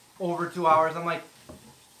that's over 2 hours, I'm like,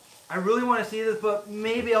 I really want to see this, but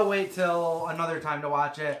maybe I'll wait till another time to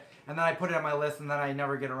watch it. And then I put it on my list, and then I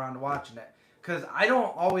never get around to watching it. Because I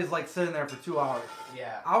don't always like sitting there for 2 hours.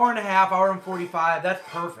 Yeah. Hour and a half, hour and 45, that's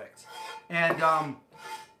perfect. And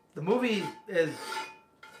the movie is,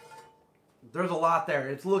 there's a lot there.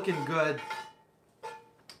 It's looking good.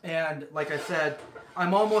 And like I said,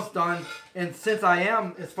 I'm almost done. And since I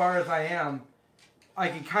am, as far as I am, I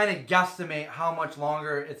can kind of guesstimate how much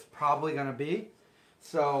longer it's probably going to be.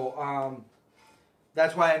 So,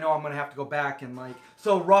 that's why I know I'm going to have to go back and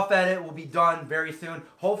so rough edit will be done very soon.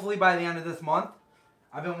 Hopefully by the end of this month.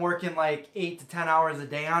 I've been working 8 to 10 hours a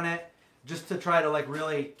day on it just to try to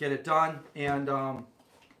really get it done. And,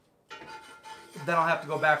 then I'll have to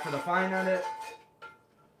go back for the fine edit.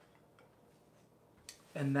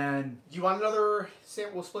 And then... Do you want another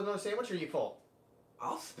we'll split another sandwich, or are you full?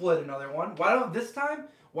 I'll split another one. Why don't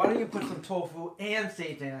you put some tofu and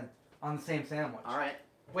seitan on the same sandwich? All right.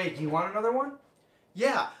 Wait, do you want another one?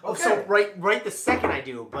 Yeah. Oh, Okay. so right the second I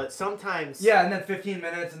do, but sometimes... Yeah, and then 15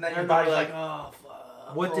 minutes, and then your body's like, oh,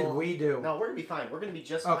 fuck. what did we do? No, we're going to be fine. We're going to be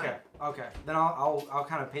just fine. Okay. Then I'll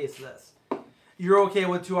kind of pace this. You're okay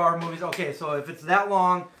with 2-hour movies? Okay, so if it's that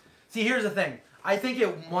long... See, here's the thing. I think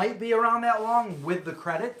it might be around that long with the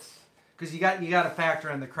credits, because you got to factor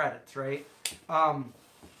in the credits, right?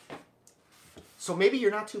 So maybe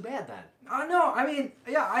you're not too bad then. No, I mean,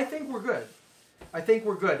 yeah, I think we're good.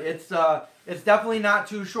 It's definitely not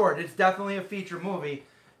too short. It's definitely a feature movie,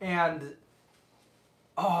 and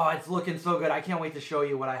it's looking so good. I can't wait to show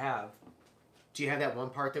you what I have. Do you have that one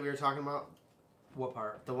part that we were talking about? What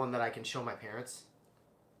part? The one that I can show my parents?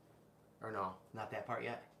 Or no, not that part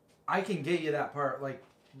yet? I can get you that part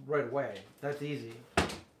right away. That's easy.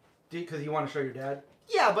 Because you want to show your dad?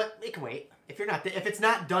 Yeah, but it can wait. If it's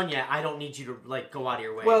not done yet, I don't need you to go out of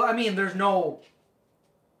your way. Well, I mean, there's no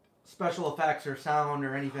special effects or sound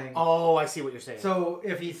or anything. Oh, I see what you're saying. So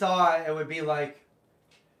if he saw it, it would be like,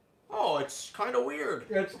 oh, it's kind of weird.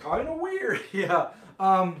 It's kind of weird. Yeah.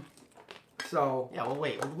 So. Yeah, we'll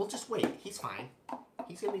wait. We'll just wait. He's fine.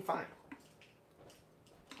 He's gonna be fine.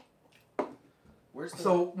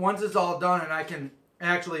 So once it's all done and I can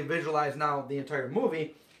actually visualize now the entire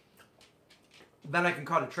movie, then I can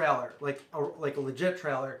cut a trailer, like a legit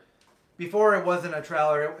trailer. Before it wasn't a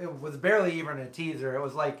trailer, it was barely even a teaser. It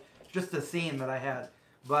was just a scene that I had.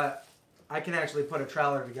 But I can actually put a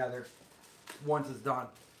trailer together once it's done.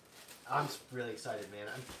 I'm really excited, man.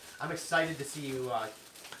 I'm excited to see you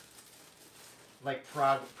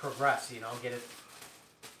progress. Get it.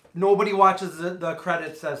 Nobody watches the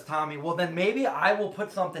credits, says Tommy. Well, then maybe I will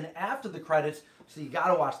put something after the credits, so you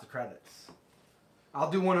gotta watch the credits.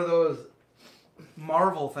 I'll do one of those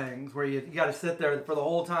Marvel things where you gotta sit there for the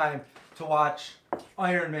whole time to watch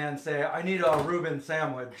Iron Man say, I need a Ruebens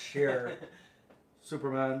sandwich here.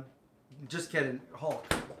 Superman. Just kidding. Hulk.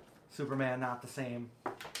 Superman, not the same.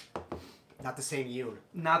 Not the same Yoon.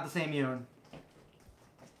 Not the same Yoon.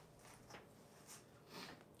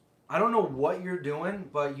 I don't know what you're doing,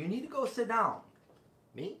 but you need to go sit down.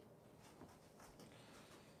 Me?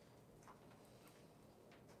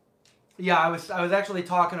 Yeah, I was actually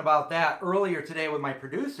talking about that earlier today with my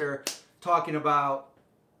producer, talking about,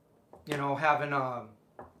 having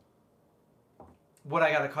what I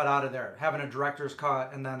got to cut out of there, having a director's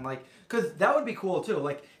cut, and then because that would be cool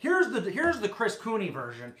too. Here's the Chris Cooney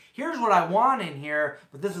version. Here's what I want in here,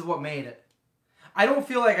 but this is what made it. I don't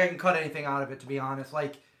feel like I can cut anything out of it, to be honest.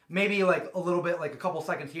 Maybe a little bit, a couple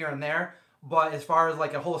seconds here and there, but as far as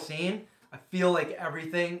a whole scene, I feel like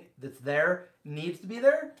everything that's there needs to be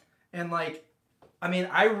there. And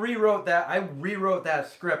I rewrote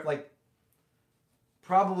that script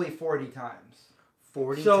probably 40 times.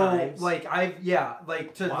 40 times?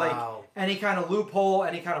 So wow. Any kind of loophole,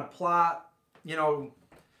 any kind of plot,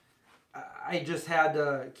 I just had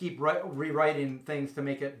to keep rewriting things to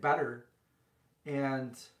make it better.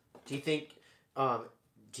 And do you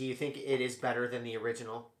think it is better than the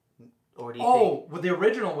original? Or do you think... well, the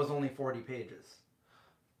original was only 40 pages.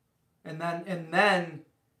 And then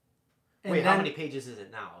how many pages is it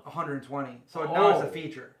now? 120. So now it's a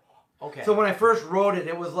feature. Okay. So when I first wrote it,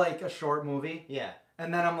 it was a short movie. Yeah.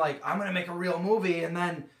 And then I'm I'm going to make a real movie. And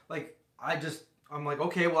then, I'm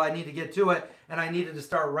okay, well, I need to get to it. And I needed to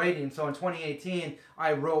start writing. So in 2018,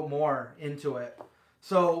 I wrote more into it.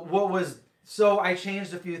 So I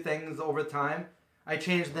changed a few things over time. I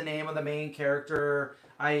changed the name of the main character.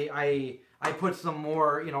 I put some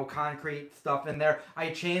more, concrete stuff in there. I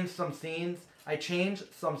changed some scenes.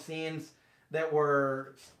 That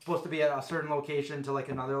were supposed to be at a certain location to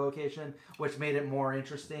another location, which made it more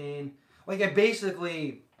interesting. Like, I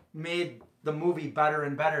basically made the movie better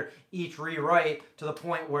and better each rewrite to the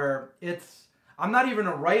point where I'm not even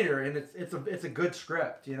a writer, and it's a good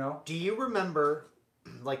script, you know? Do you remember,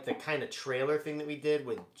 like, the kind of trailer thing that we did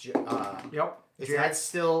with... Yep. Is that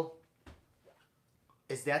still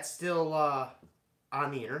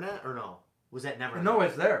on the internet, or no? Was that never... No,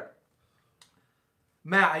 it's there.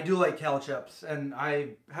 Matt, I do like kale chips, and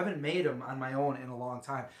I haven't made them on my own in a long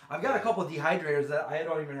time. I've got a couple of dehydrators that I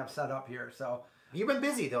don't even have set up here, so... You've been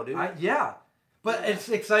busy, though, dude. Yeah. But it's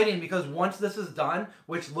exciting because once this is done,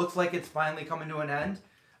 which looks like it's finally coming to an end,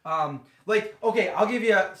 okay, I'll give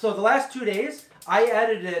you... So the last 2 days, I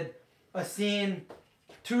edited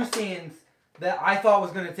two scenes that I thought was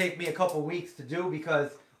going to take me a couple weeks to do because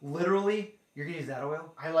literally... You're going to use that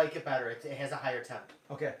oil? I like it better. It has a higher temp.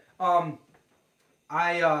 Okay. Now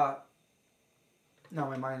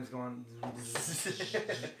my mind's going.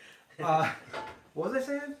 What was I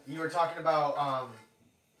saying? You were talking about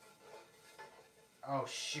oh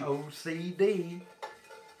shoot. OCD.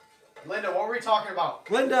 Linda, what were we talking about?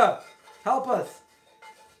 Linda, help us.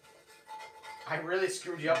 I really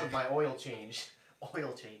screwed you up with my oil change.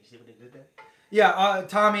 Oil change. See what I did there? Yeah,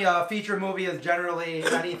 Tommy. A feature movie is generally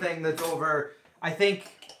anything that's over, I think,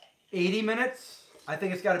 80 minutes. I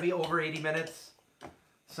think it's got to be over 80 minutes.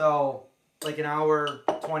 So, like an hour,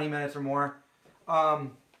 20 minutes or more.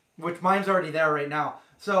 Which mine's already there right now.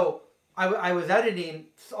 So, I was editing...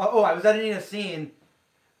 I was editing a scene.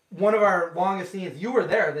 One of our longest scenes. You were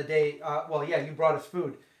there the day... you brought us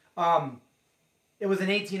food. It was an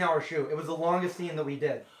 18-hour shoot. It was the longest scene that we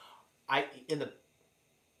did.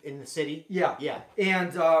 In the city? Yeah. Yeah.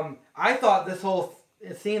 And I thought this whole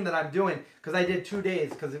scene that I'm doing... Because I did 2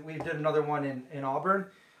 days. Because we did another one in Auburn.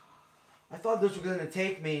 I thought this was going to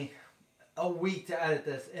take me a week to edit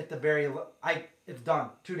this at the very... It's done.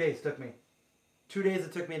 2 days took me. 2 days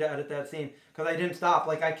it took me to edit that scene. Because I didn't stop.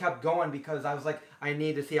 Like, I kept going because I was like, I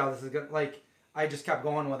need to see how this is going to... Like, I just kept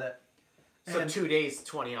going with it. So 2 days,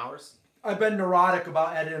 20 hours? I've been neurotic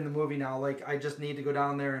about editing the movie now. Like, I just need to go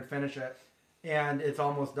down there and finish it. And it's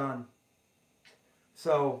almost done.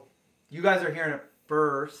 So, you guys are hearing it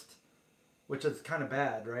first. Which is kind of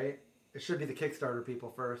bad, right? It should be the Kickstarter people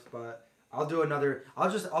first, but... I'll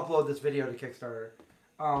just upload this video to Kickstarter.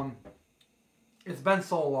 It's been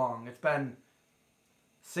so long. It's been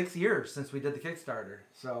 6 years since we did the Kickstarter.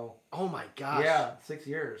 So. Oh my gosh. Yeah, 6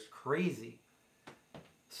 years. Crazy.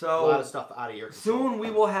 So. A lot of stuff out of your control. Soon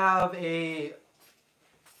we will have a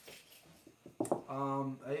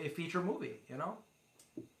feature movie, you know?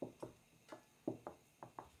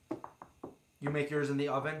 You make yours in the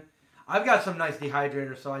oven. I've got some nice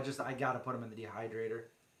dehydrators, so I gotta put them in the dehydrator.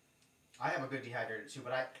 I have a good dehydrator too,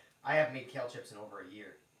 but I haven't made kale chips in over a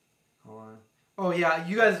year. Hold on. Oh yeah,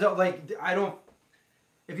 you guys don't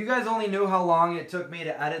if you guys only knew how long it took me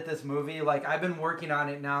to edit this movie, like I've been working on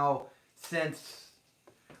it now since,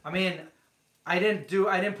 I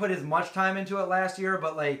didn't put as much time into it last year,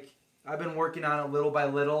 but like I've been working on it little by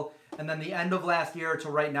little, and then the end of last year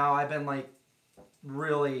to right now, I've been like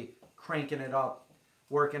really cranking it up,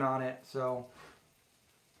 working on it, so.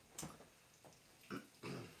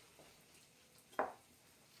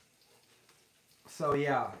 So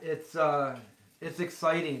yeah, it's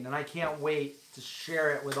exciting, and I can't wait to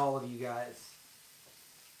share it with all of you guys.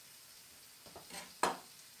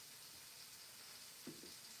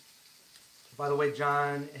 By the way,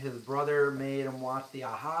 John, his brother made him watch the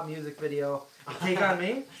Aha music video, Take On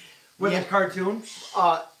Me, with his cartoon.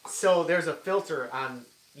 So there's a filter on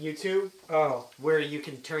YouTube where you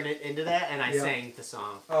can turn it into that, and I sang the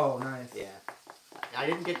song. Oh, nice. Yeah. I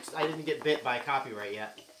didn't get bit by copyright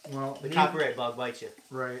yet. Well, the copyright bug bites you.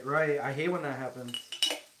 Right. I hate when that happens.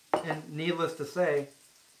 And needless to say,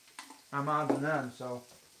 I'm on to them, so.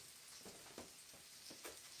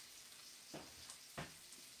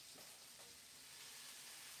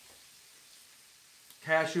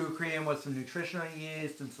 Cashew cream with some nutritional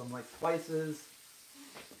yeast and some like spices.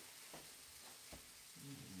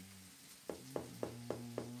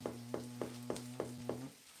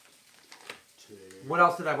 What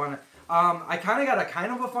else did I want to... I kind of got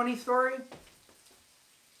a funny story.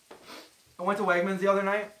 I went to Wegmans the other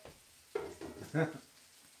night.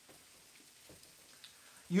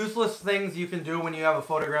 Useless things you can do when you have a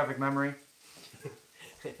photographic memory.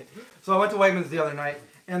 So I went to Wegmans the other night,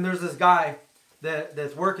 and there's this guy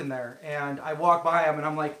that's working there, and I walk by him, and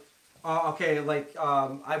I'm like, okay, like,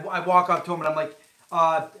 I walk up to him, and I'm like,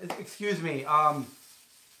 excuse me,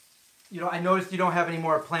 you know, I noticed you don't have any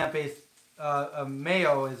more plant-based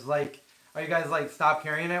mayo. Is like, are you guys like stop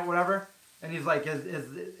carrying it, whatever? And he's like,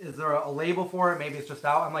 is there a label for it? Maybe it's just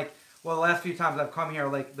out. I'm like, Well, the last few times I've come here,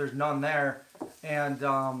 like, there's none there. And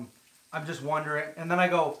I'm just wondering. And then I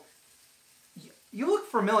go, you look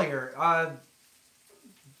familiar.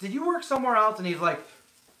 Did you work somewhere else? And he's like,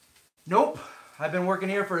 nope. I've been working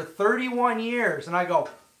here for 31 years. And I go,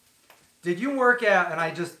 did you work at, and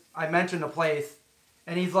I mentioned a place.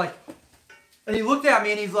 And he's like, and he looked at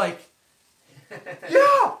me and he's like, yeah,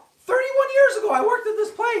 31 years ago I worked at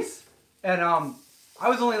this place. And I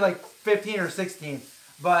was only like 15 or 16.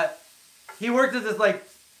 But he worked at this like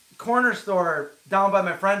corner store down by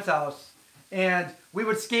my friend's house. And we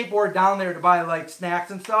would skateboard down there to buy like snacks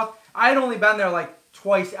and stuff. I had only been there like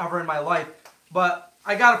twice ever in my life. But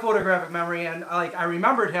I got a photographic memory and like I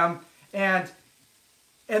remembered him. And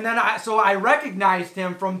then I recognized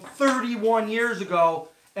him from 31 years ago.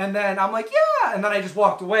 And then I'm like, yeah. And then I just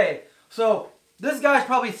walked away. So this guy's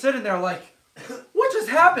probably sitting there like, what just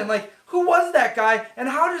happened? Like, who was that guy? And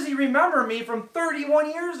how does he remember me from 31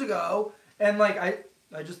 years ago? And like, I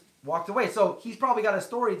just walked away. So he's probably got a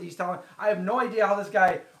story that he's telling. I have no idea how this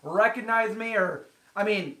guy recognized me or, I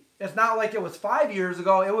mean, it's not like it was 5 years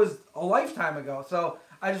ago. It was a lifetime ago. So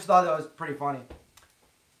I just thought that was pretty funny.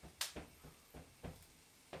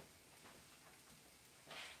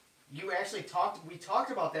 We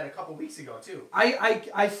talked about that a couple weeks ago too.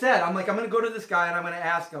 I said, I'm like, I'm going to go to this guy and I'm going to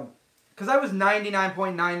ask him. Because I was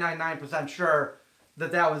 99.999% sure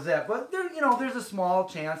that was it. But there, there's a small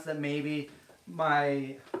chance that maybe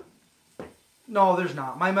no, there's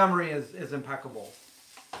not. My memory is impeccable.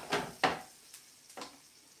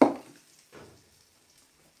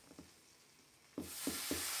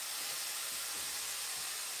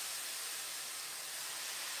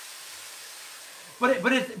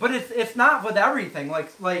 But it's not with everything.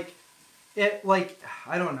 Like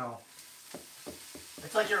I don't know.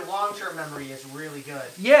 It's like your long-term memory is really good.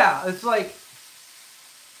 Yeah, it's like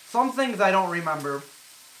some things I don't remember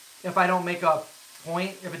if I don't make a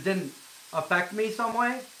point. If it didn't affect me some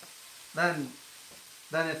way, then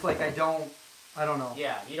it's like I don't know.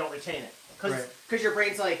 Yeah, you don't retain it because your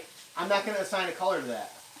brain's like, I'm not going to assign a color to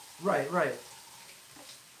that. Right.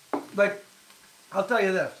 Like, I'll tell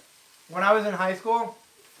you this. When I was in high school,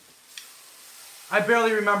 I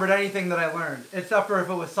barely remembered anything that I learned, except for if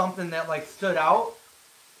it was something that like stood out,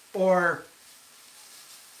 or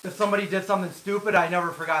if somebody did something stupid, I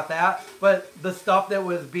never forgot that. But the stuff that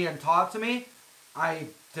was being taught to me, I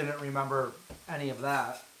didn't remember any of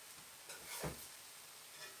that.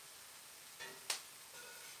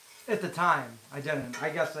 At the time, I didn't. I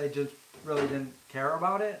guess I just really didn't care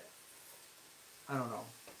about it. I don't know.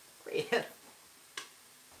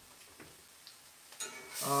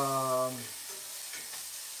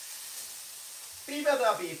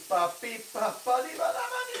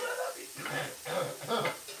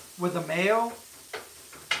 With the mayo,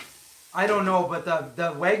 I don't know, but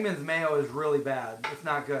the Wegmans mayo is really bad. It's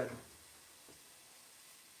not good.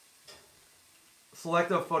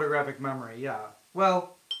 Selective photographic memory, yeah.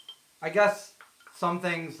 Well, I guess some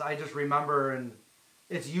things I just remember and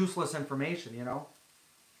it's useless information,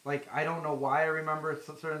 Like, I don't know why I remember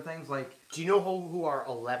certain things. Like, do you know who our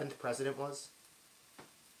 11th president was?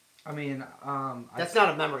 I mean, that's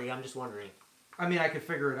not a memory. I'm just wondering. I mean, I could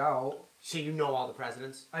figure it out. So you know all the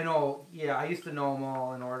presidents? I know. Yeah, I used to know them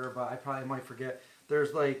all in order, but I probably might forget.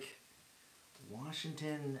 There's like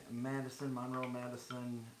Washington, Madison, Monroe,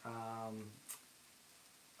 Madison.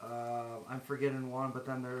 I'm forgetting one, but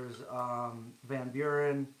then there's Van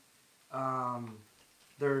Buren.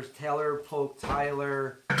 There's Taylor, Polk,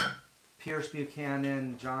 Tyler, Pierce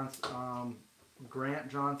Buchanan, Grant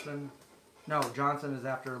Johnson. No, Johnson is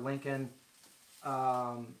after Lincoln.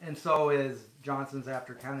 And so is Johnson's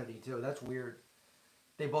after Kennedy, too. That's weird.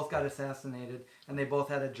 They both got assassinated, and they both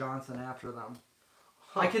had a Johnson after them.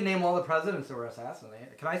 Huh. I can name all the presidents that were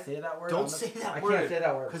assassinated. Can I say that word? Don't say that word. I can't say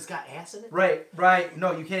that word. Because it's got ass in it? Right.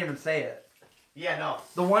 No, you can't even say it. Yeah, no.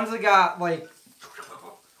 The ones that got, like,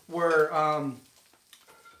 were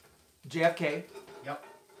JFK. Yep.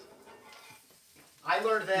 I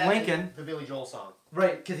learned that Lincoln. In the Billy Joel song.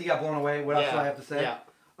 Right, because he got blown away. What else do I have to say? Yeah.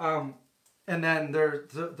 And then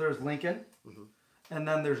there's Lincoln. Mm-hmm. And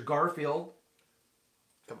then there's Garfield.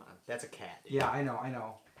 Come on, that's a cat. Dude. Yeah, I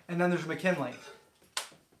know. And then there's McKinley.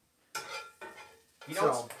 You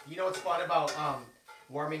know what's fun about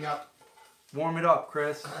warming up? Warm it up,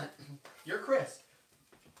 Chris. You're Chris.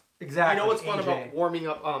 Exactly. You know what's fun about warming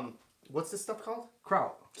up? What's this stuff called?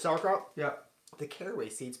 Kraut. Sauerkraut? Yeah. The caraway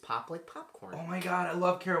seeds pop like popcorn. Oh my god, I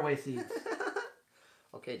love caraway seeds.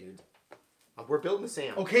 Okay, dude. We're building the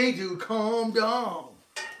sand. Okay, dude, calm down.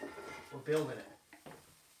 We're building it.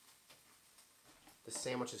 The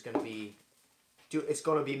sandwich is going to be... Dude, it's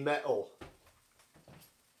going to be metal.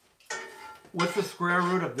 What's the square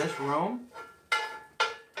root of this room?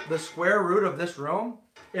 The square root of this room,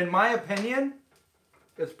 in my opinion,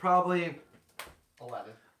 is probably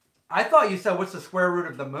 11. I thought you said what's the square root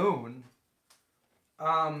of the moon?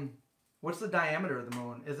 What's the diameter of the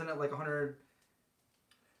moon? Isn't it like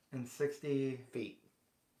 160 Feet.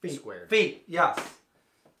 Squared. Feet, yes.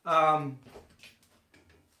 And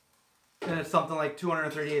it's something like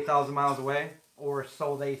 238,000 miles away, or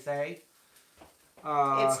so they say.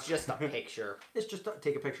 It's just a picture. It's just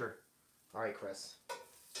take a picture. All right, Chris.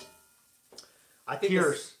 I think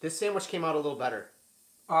this sandwich came out a little better.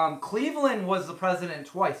 Cleveland was the president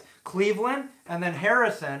twice. Cleveland, and then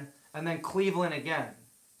Harrison, and then Cleveland again.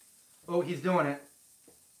 Oh, he's doing it.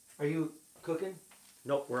 Are you cooking?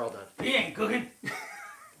 Nope, we're all done. He ain't cooking.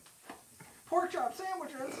 Pork chop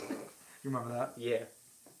sandwiches. You remember that? Yeah.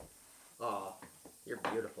 Oh, you're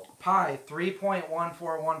beautiful. Pi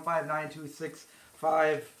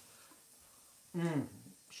 3.1415925.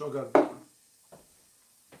 So good.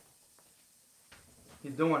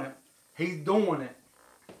 He's doing it. He's doing it.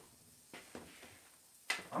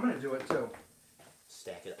 I'm gonna do it too.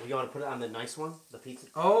 Stack it. You want to put it on the nice one, the pizza?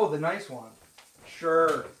 Oh, the nice one.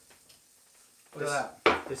 Sure. Look at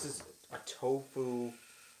that. This is a tofu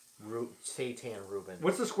seitan Reuben.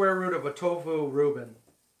 What's the square root of a tofu Reuben?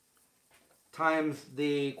 Times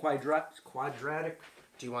the quadratic.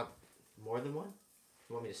 Do you want more than one?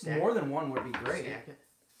 You want me to stack More it? than one would be great. Stack it.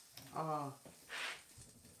 I'm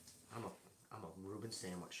a Reuben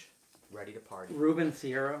sandwich, ready to party. Reuben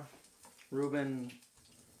Sierra. Reuben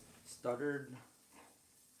stuttered.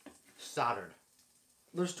 Soldered.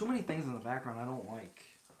 There's too many things in the background I don't like.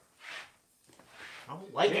 I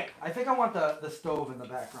don't like it. I think I want the stove in the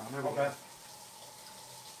background. There we go.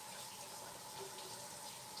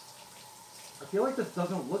 I feel like this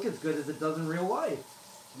doesn't look as good as it does in real life.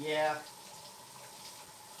 Yeah.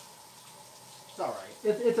 It's all right.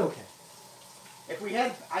 It's okay. I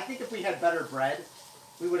think if we had better bread,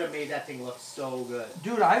 we would have made that thing look so good.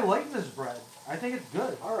 Dude, I like this bread. I think it's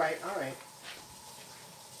good. All right.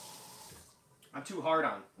 I'm too hard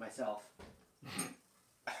on myself.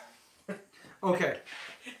 Okay.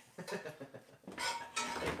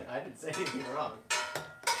 I didn't say anything wrong.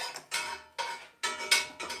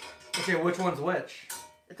 Okay, which one's which?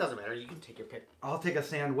 It doesn't matter. You can take your pick. I'll take a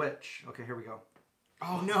sandwich. Okay, here we go.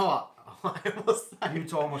 Oh no! You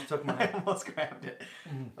almost took I mine. almost grabbed it.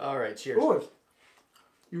 All right, cheers. Ooh,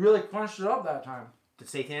 you really crunched it up that time. Did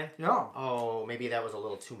seitan? Yeah. Oh, maybe that was a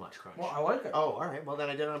little too much crunch. Well, I like it. Oh, all right. Well, then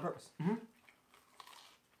I did it on purpose. Mm-hmm.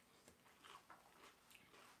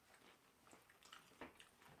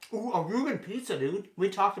 Ooh, a Reuben pizza, dude. We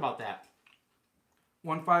talked about that.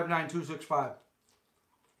 159265.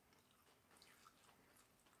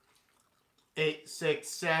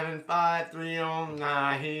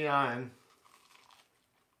 8675309.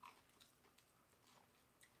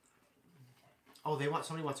 Oh,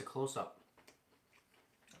 somebody wants a close up.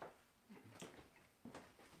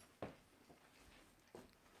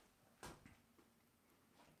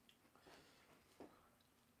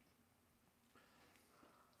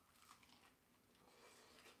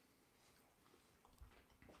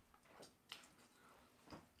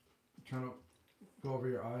 Trying to go over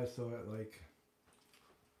your eyes so it like.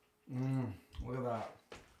 Look at that.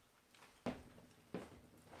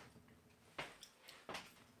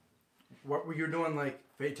 What were you doing? Like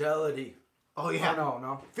fatality? Oh yeah. Oh,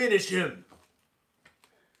 no. Finish him.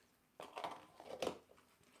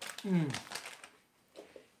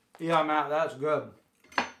 Yeah, Matt, that's good.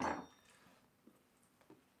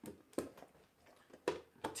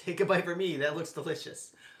 Take a bite for me. That looks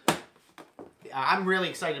delicious. I'm really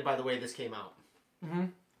excited by the way this came out.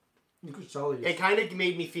 You could sell these. It kind of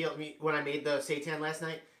made me feel, when I made the seitan last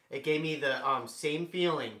night, it gave me the same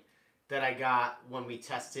feeling that I got when we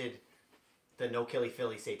tested the No Killy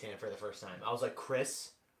Philly seitan for the first time. I was like,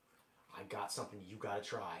 Chris, I got something you got to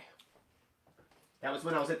try. That was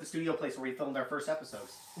when I was at the studio place where we filmed our first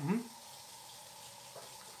episodes.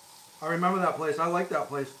 I remember that place. I like that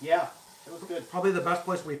place. Yeah, it was good. Probably the best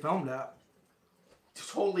place we filmed at.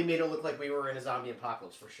 Totally made it look like we were in a zombie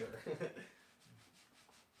apocalypse for sure.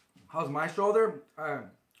 How's my shoulder?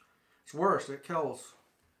 It's worse. It kills.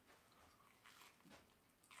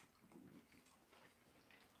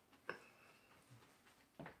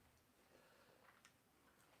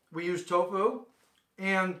 We use tofu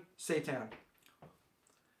and seitan.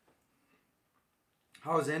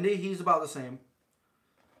 How's Indy? He's about the same.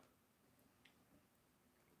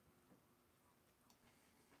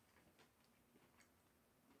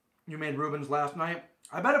 You made Ruebens last night.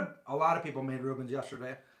 I bet a lot of people made Ruebens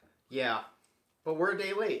yesterday. Yeah, but we're a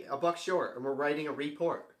day late, a buck short, and we're writing a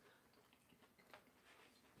report.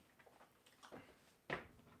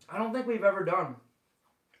 I don't think we've ever done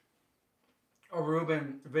a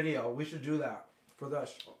Reuben video. We should do that for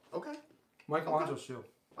this. Okay. Mike wants us to.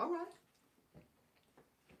 All right.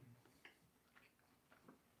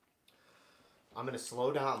 I'm going to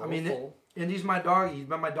slow down. I mean, Indy's my doggy. He's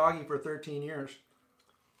been my doggy for 13 years.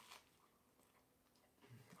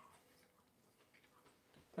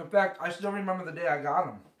 In fact, I still remember the day I got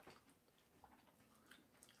him.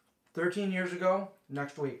 13 years ago,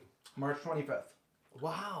 next week, March 25th.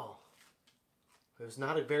 Wow. It was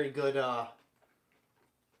not a very good,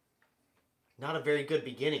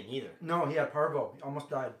 beginning either. No, he had parvo. He almost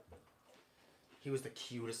died. He was the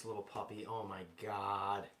cutest little puppy. Oh my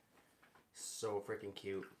God. So freaking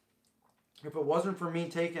cute. If it wasn't for me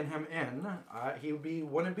taking him in, he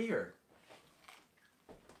wouldn't be here.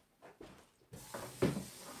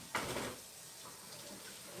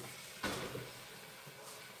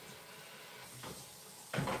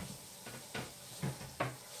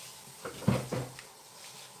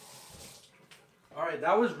 All right,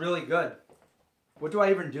 that was really good. What do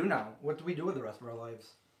I even do now? What do we do with the rest of our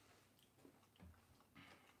lives?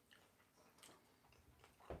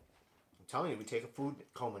 I'm telling you, we take a food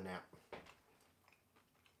coma nap.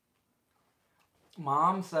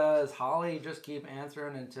 Mom says, Holly, just keep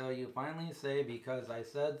answering until you finally say, because I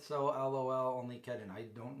said so, LOL, only kidding. I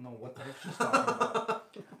don't know what the heck she's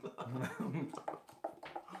talking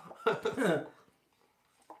about.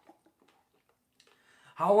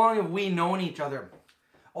 How long have we known each other?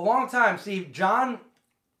 A long time. See, John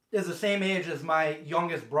is the same age as my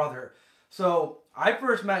youngest brother. So I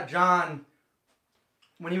first met John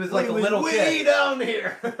when he was like a little kid. Way down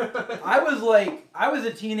here. I was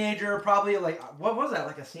a teenager, probably like, what was that,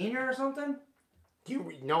 like a senior or something? You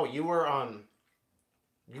were out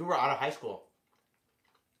of high school.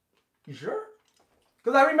 You sure?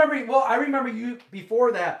 Because I remember you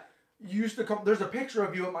before that. You used to come. There's a picture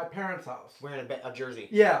of you at my parents' house Wearing a jersey.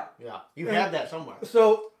 Yeah. Yeah. You have that somewhere.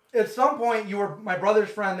 So at some point, you were my brother's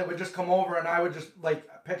friend that would just come over, and I would just like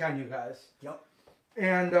pick on you guys. Yep.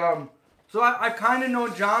 And so I've kind of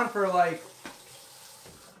known John for like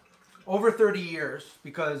over 30 years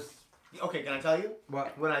because. Okay, can I tell you?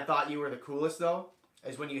 What? When I thought you were the coolest though,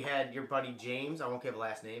 is when you had your buddy James. I won't give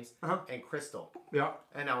last names. And Crystal. Yeah.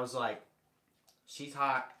 And I was like, she's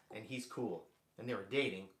hot and he's cool, and they were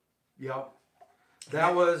dating. Yep.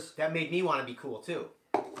 That made me want to be cool too.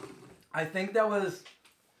 I think it was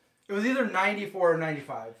either 94 or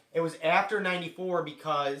 95. It was after 94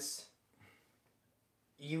 because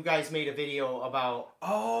you guys made a video about...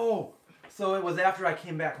 Oh, so it was after I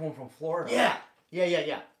came back home from Florida. Yeah.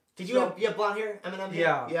 Did you have blonde hair, Eminem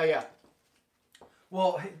hair? Yeah.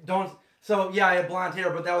 Well, don't... So, yeah, I had blonde hair,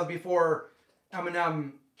 but that was before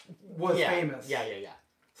Eminem was famous. Yeah.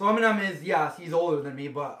 So Eminem is, yes, he's older than me,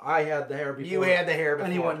 but I had the hair before. You had the hair before.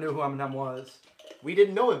 Anyone knew who Eminem was. We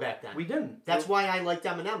didn't know him back then. We didn't. That's why I liked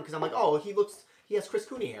Eminem, because I'm like, oh, he has Chris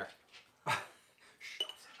Cooney hair. Shh,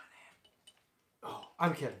 don't say my name. Oh,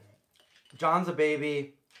 I'm kidding. John's a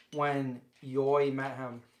baby when Yoy met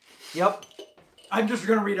him. Yep. I'm just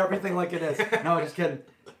going to read everything like it is. No, just kidding.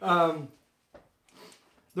 There's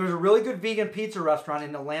a really good vegan pizza restaurant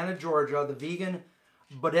in Atlanta, Georgia. The vegan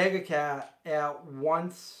Bodega Cat at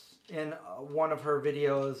once in one of her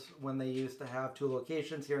videos when they used to have 2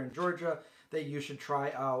 locations here in Georgia that you should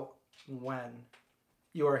try out when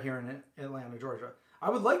you are here in Atlanta, Georgia. I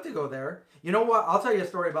would like to go there. You know what? I'll tell you a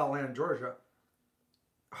story about Atlanta, Georgia.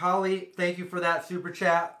 Holly, thank you for that super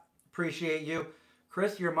chat. Appreciate you.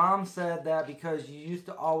 Chris, your mom said that because you used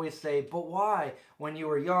to always say, but why? When you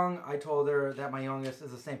were young, I told her that my youngest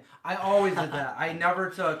is the same. I always did that. I never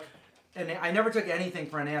took anything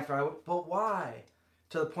for an answer. But why?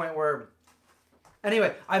 To the point where...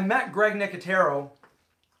 Anyway, I met Greg Nicotero,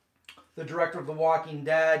 the director of The Walking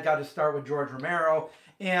Dead, got to start with George Romero,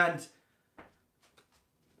 and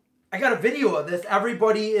I got a video of this.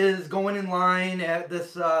 Everybody is going in line at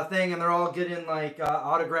this thing, and they're all getting like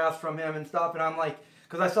autographs from him and stuff, and I'm like,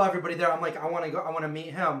 because I saw everybody there, I'm like, I want to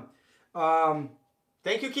meet him.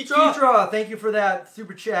 Thank you, Keetra. Keetra, thank you for that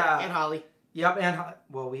super chat. And Holly. Yep, and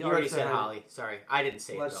well, we you already said Holly. Sorry, I didn't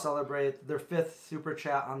say Let's it. Let's celebrate their 5th super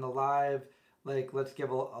chat on the live. Like, let's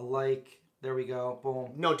give a like. There we go.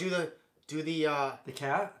 Boom. No, do the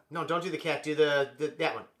cat. No, don't do the cat. Do that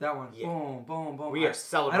one. That one. Yeah. Boom, boom, boom. We are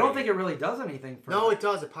celebrating. I don't think it really does anything for. No, it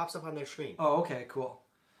does. It pops up on their screen. Oh, okay, cool.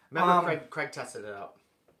 Remember, Craig tested it out.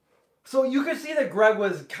 So you could see that Greg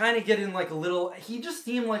was kind of getting like a little... He just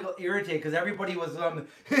seemed like irritated because everybody was,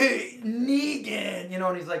 hey, Negan! You know,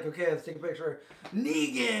 and he's like, okay, let's take a picture.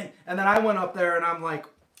 Negan! And then I went up there and I'm like,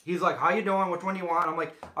 He's like, how you doing? Which one do you want? I'm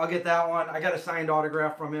like, I'll get that one. I got a signed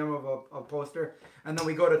autograph from him of a poster. And then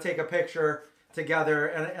we go to take a picture together.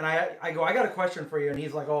 And I go, I got a question for you. And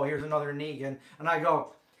he's like, oh, here's another Negan. And I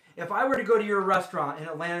go, if I were to go to your restaurant in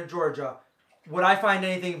Atlanta, Georgia, would I find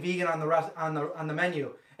anything vegan on the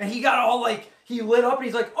menu? And he got all like, he lit up and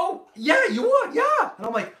he's like, oh, yeah, you would, yeah. And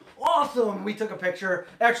I'm like, awesome. We took a picture.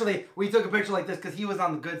 Actually, we took a picture like this because he was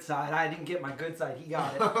on the good side. I didn't get my good side. He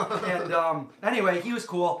got it. And anyway, he was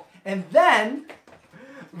cool. And then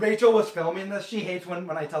Rachel was filming this. She hates when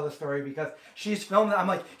I tell the story because she's filming it. I'm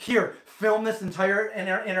like, here, film this entire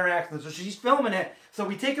interaction. So she's filming it. So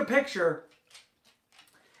we take a picture.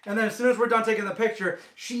 And then as soon as we're done taking the picture,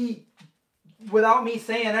 she, without me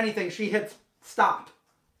saying anything, she hits stop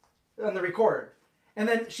on the record. And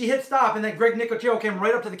then she hit stop, and then Greg Nicotero came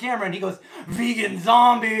right up to the camera, and he goes, vegan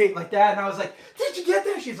zombie, like that. And I was like, did you get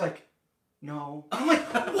that? She's like, no. I'm like,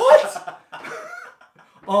 what?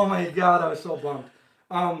 Oh, my God, I was so bummed.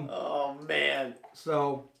 Oh, man.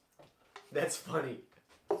 So. That's funny.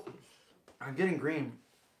 I'm getting green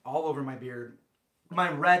all over my beard. My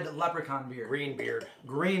red leprechaun beard. Green beard.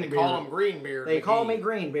 Green beard. They call him Green Beard. They call me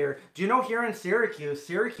Green Beard. Do you know here in Syracuse,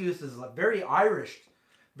 Syracuse is very Irish.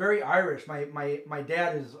 Very Irish. My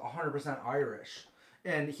dad is 100% Irish.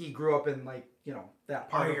 And he grew up in, like, you know, that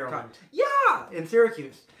part of Ireland. Yeah, in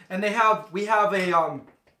Syracuse. And we have a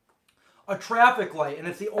traffic light, and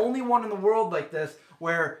it's the only one in the world like this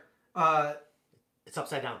where it's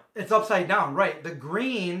upside down. It's upside down, right. The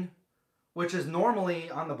green, which is normally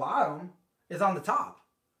on the bottom, is on the top.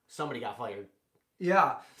 Somebody got fired.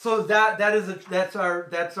 Yeah. So that's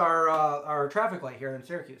our traffic light here in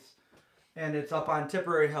Syracuse. And it's up on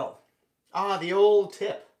Tipperary Hill. Ah, the old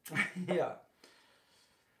tip. Yeah.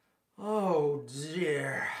 Oh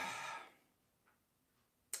dear.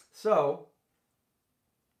 So.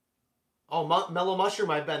 Oh, Mellow Mushroom,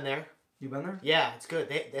 I've been there. You been there? Yeah, it's good.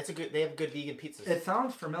 They have good vegan pizzas. It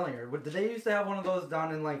sounds familiar. Did they used to have one of those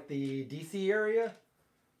down in like the DC area?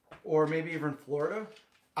 Or maybe even Florida?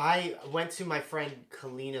 I went to my friend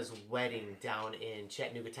Kalina's wedding down in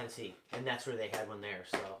Chattanooga, Tennessee, and that's where they had one there.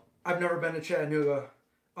 So I've never been to Chattanooga.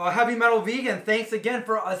 Heavy Metal Vegan, thanks again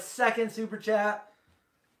for a second super chat.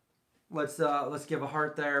 Let's give a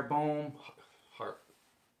heart there. Boom. Heart.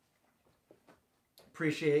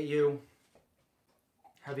 Appreciate you.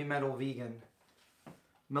 Heavy Metal Vegan.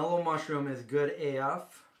 Mellow Mushroom is good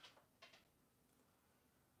AF.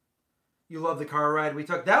 You love the car ride we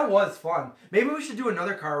took. That was fun. Maybe we should do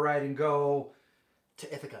another car ride and go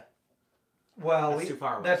to Ithaca. Well, that's too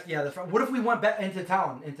far away. That's far. What if we went back into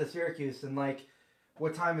town, into Syracuse, and like,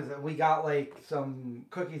 what time is it? We got like some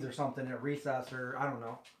cookies or something at recess, or I don't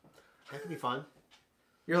know. That could be fun.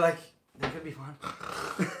 You're like, that could be fun.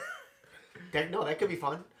 that could be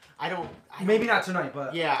fun. Maybe not tonight,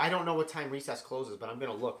 but yeah, I don't know what time recess closes, but I'm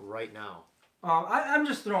gonna look right now. I'm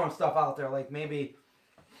just throwing stuff out there, like maybe.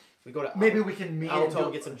 We go to we can meet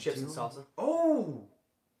and get some chips and salsa. Oh,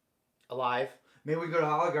 alive. Maybe we go to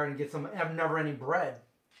Olive Garden and get some never any bread.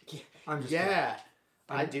 I'm just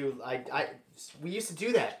we used to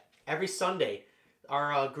do that every Sunday.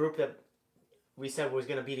 Our group that we said was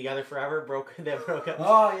gonna be together forever broke up.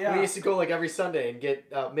 Oh yeah. We used to go like every Sunday and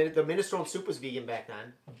get the minestrone soup was vegan back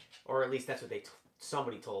then, or at least that's what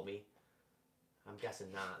somebody told me. I'm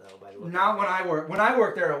guessing not though. By the way. Not when I worked. When I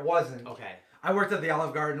worked there, it wasn't. Okay. I worked at the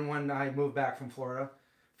Olive Garden when I moved back from Florida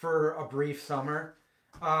for a brief summer.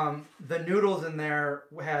 The noodles in there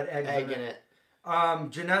had egg in it.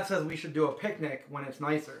 Jeanette says we should do a picnic when it's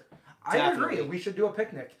nicer. Definitely. I agree. We should do a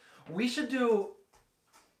picnic. We need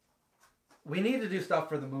to do stuff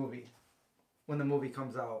for the movie when the movie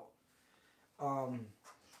comes out.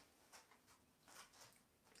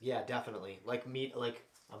 Yeah, definitely. Like a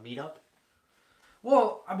meetup.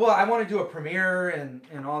 Well, I want to do a premiere and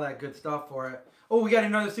all that good stuff for it. Oh, we got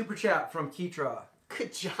another super chat from Keitra.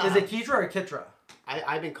 Good job. Is it Keitra or Kitra?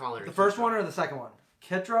 I've been calling her the first one or the second one?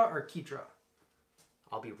 Kitra or Keitra?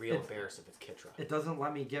 I'll be real embarrassed if it's Kitra. It doesn't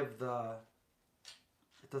let me give the.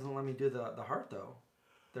 It doesn't let me do the heart though.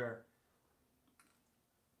 There.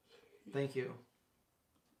 Thank you.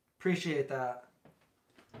 Appreciate that.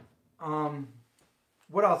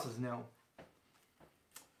 What else is new?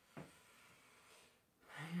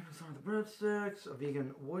 Amazon the breadsticks, a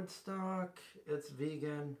vegan Woodstock. It's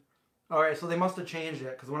vegan. All right, so they must have changed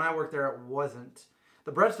it because when I worked there, it wasn't.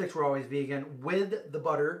 The breadsticks were always vegan with the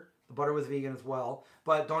butter. The butter was vegan as well.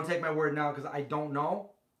 But don't take my word now because I don't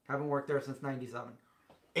know. Haven't worked there since '97.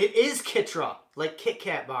 It is Kitra, like Kit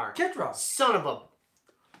Kat bar. Kitra. Son of a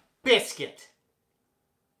biscuit.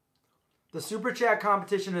 The super chat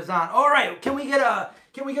competition is on. All right, can we get a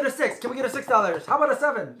 6? Can we get a $6? How about a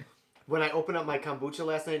 7? When I opened up my kombucha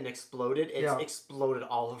last night and exploded, it Yeah. exploded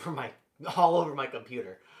all over my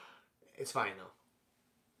computer. It's fine though.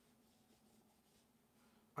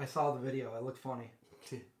 I saw the video. It looked funny.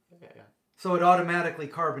 Yeah. So it automatically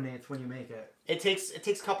carbonates when you make it. It takes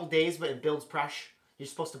a couple days, but it builds pressure. You're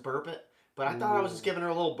supposed to burp it, but I thought I was just giving her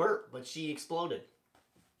a little burp, but she exploded.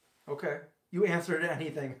 Okay. You answered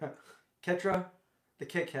anything. Ketra, the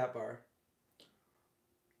Kit Kat bar.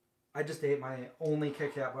 I just ate my only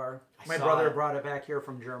Kit Kat bar. My brother brought it back here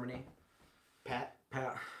from Germany. Pat.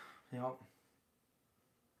 Yep.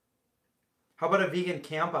 How about a vegan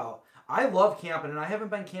camp out? I love camping, and I haven't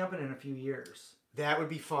been camping in a few years. That would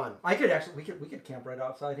be fun. I could actually, we could camp right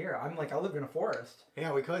outside here. I live in a forest.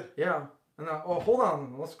 Yeah, we could. Yeah. And hold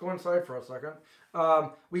on. Let's go inside for a second.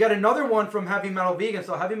 We got another one from Heavy Metal Vegan.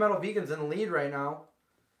 So Heavy Metal Vegan's in the lead right now.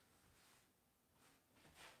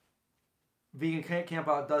 Vegan camp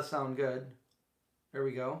out does sound good. There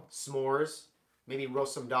we go. S'mores. Maybe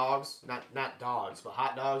roast some dogs. Not dogs, but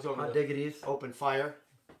hot dogs over Hot the diggities. open fire.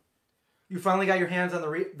 You finally got your hands on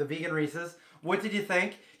the vegan Reese's. What did you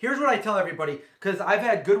think? Here's what I tell everybody, because I've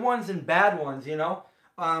had good ones and bad ones, you know.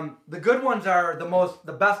 The good ones are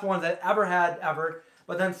the best ones I've ever had ever.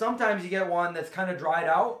 But then sometimes you get one that's kind of dried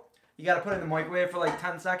out. You got to put it in the microwave for like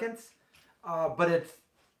 10 seconds. But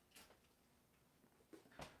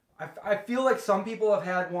I feel like some people have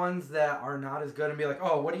had ones that are not as good and be like,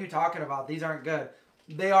 oh, what are you talking about? These aren't good.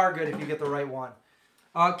 They are good if you get the right one.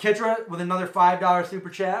 Kitra with another $5 super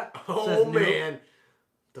chat. Oh, man.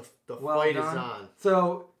 The fight is on.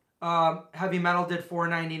 So, Heavy Metal did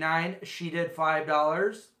 $4.99. She did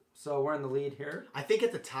 $5. So, we're in the lead here. I think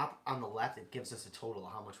at the top on the left, it gives us a total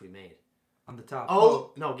of how much we made. On the top.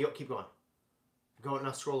 Oh, no, keep going.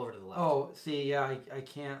 Now scroll over to the left. Oh, see, yeah, I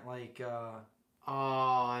can't, like... Oh,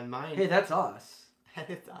 on mine. Hey, that's us.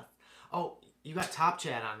 It's us. Oh, you got top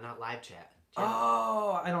chat on, not live chat.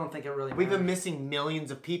 Oh, I don't think it really We've matters. been missing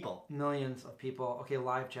millions of people. Millions of people. Okay,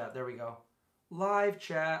 live chat. There we go. Live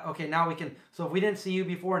chat. Okay, now we can... So if we didn't see you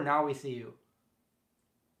before, now we see you.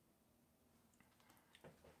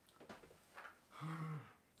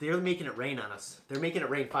 They're making it rain on us. They're making it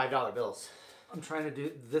rain $5 bills. I'm trying to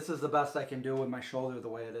do... This is the best I can do with my shoulder the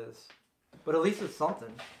way it is. But at least it's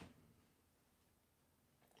something.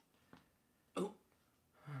 Oh.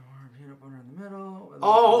 Peanut butter in the middle.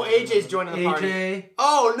 Oh, AJ's joining the party. AJ.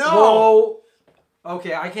 Oh, no! Whoa.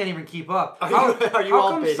 Okay, I can't even keep up. Are you how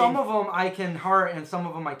all come bidding? some of them I can heart and some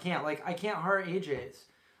of them I can't? Like, I can't heart AJ's,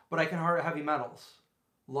 but I can heart Heavy Metals.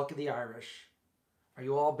 Look at the Irish. Are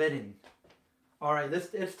you all bidding? All right,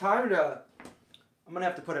 it's time to... I'm going to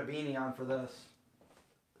have to put a beanie on for this.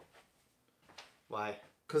 Why?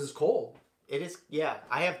 Because it's cold. It is, yeah.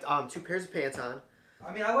 I have 2 pairs of pants on.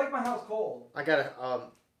 I mean, I like my house cold. I got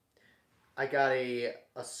a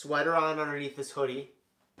sweater on underneath this hoodie.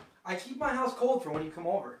 I keep my house cold for when you come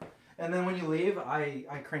over. And then when you leave,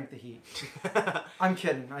 I crank the heat. I'm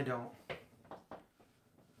kidding. I don't.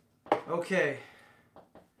 Okay.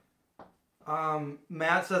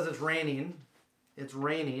 Matt says it's raining. It's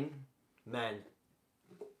raining. Men.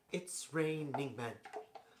 It's raining, men.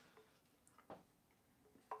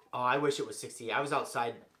 Oh, I wish it was 60. I was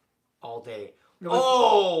outside all day.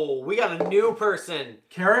 Oh, we got a new person.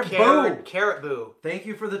 Carrot Boo. Carrot Boo. Thank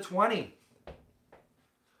you for the 20.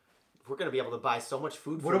 We're going to be able to buy so much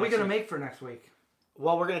food. What are we going to make for next week?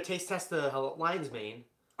 Well, we're going to taste test the lion's mane.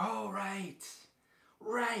 Oh, right.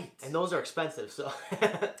 Right. And those are expensive, so.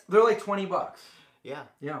 They're like $20. Yeah.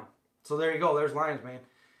 Yeah. So there you go. There's lion's mane.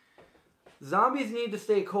 Zombies need to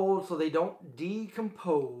stay cold so they don't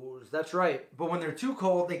decompose. That's right. But when they're too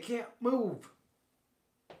cold, they can't move.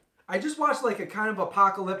 I just watched like a kind of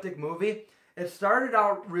apocalyptic movie. It started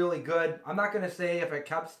out really good. I'm not going to say if it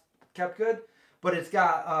kept good, but it's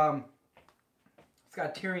got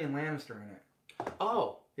Tyrion Lannister in it.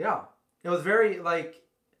 Oh. Yeah. It was very like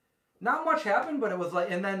not much happened, but it was like,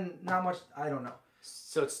 and then not much, I don't know.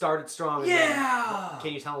 So it started strong. Yeah.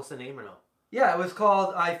 Can you tell us the name or no? Yeah, it was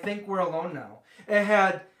called I Think We're Alone Now. It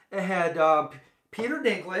had Peter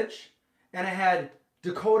Dinklage, and it had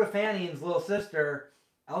Dakota Fanning's little sister,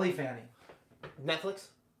 Ellie Fanning. Netflix?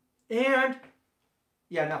 And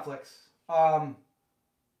yeah, Netflix. Paul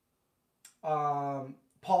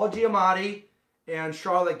Giamatti and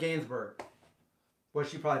Charlotte Gainsbourg. Well,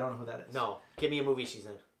 she probably don't know who that is. No. Give me a movie she's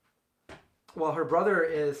in. Well, her brother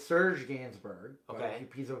is Serge Gainsbourg. Okay.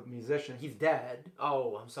 He's a musician. He's dead.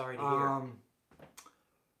 Oh, I'm sorry to hear.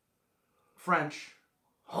 French.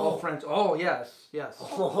 Oh, French. Oh, yes. Yes.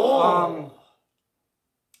 Oh.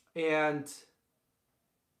 And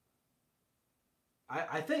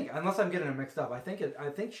I think, unless I'm getting it mixed up, I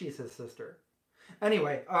think she's his sister.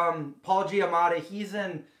 Anyway, Paul Giamatti, he's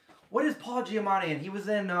in... What is Paul Giamatti in? He was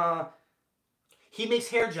in... He makes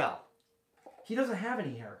hair gel. He doesn't have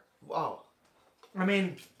any hair. Wow. I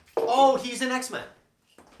mean... Oh, he's in X-Men.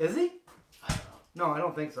 Is he? I don't know. No, I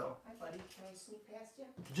don't think so. Hi, buddy. Can I sneak past you?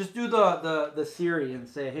 Just do the Siri and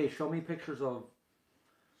say, hey, show me pictures of...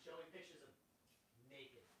 Show me pictures of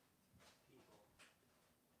naked people.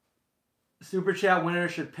 Super Chat winner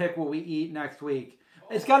should pick what we eat next week.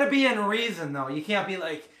 It's got to be in reason, though. You can't be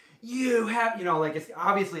like, you have... You know, like, it's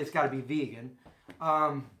obviously it's got to be vegan.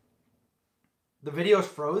 The video's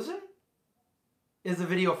frozen? Is the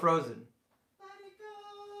video frozen?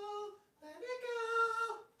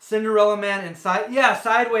 Cinderella Man and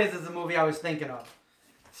Sideways is the movie I was thinking of.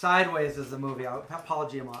 Sideways is the movie. Paul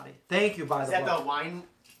Giamatti. Thank you, by the way. Is that the wine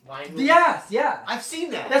movie? Yes, yeah. I've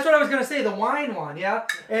seen that. That's what I was going to say, the wine one, yeah?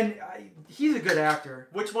 And he's a good actor.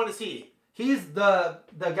 Which one is he? He's the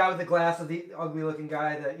guy with the glasses, the ugly-looking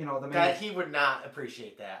guy that, you know, the man... That he would not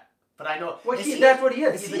appreciate that. But I know... Well, that's what he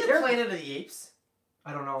is. Is He's he a in character. Planet of the Apes?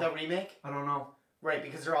 I don't know. The remake? I don't know. Right,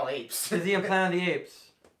 because they're all apes. Is he in Planet of the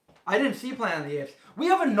Apes? I didn't see Planet of the Apes. We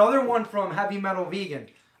have another one from Heavy Metal Vegan.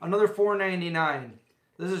 Another $4.99.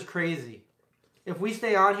 This is crazy. If we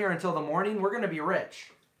stay on here until the morning, we're going to be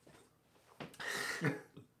rich.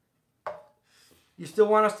 You still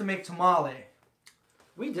want us to make tamale?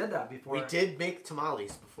 We did that before. We did make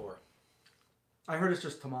tamales before. I heard it's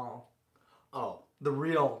just tamal. Oh. The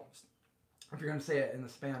real, if you're going to say it in the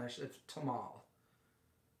Spanish, it's tamal.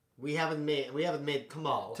 We haven't made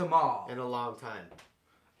tamal Tamal. in a long time.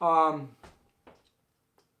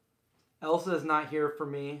 Elsa is not here for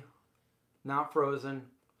me. Not Frozen.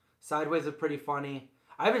 Sideways is pretty funny.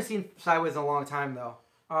 I haven't seen Sideways in a long time, though.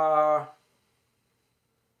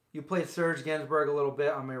 You played Serge Gainsbourg a little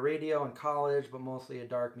bit on my radio in college, but mostly a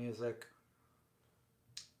dark music.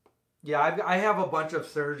 Yeah, I have a bunch of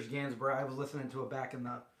Serge Gainsbourg. I was listening to it back in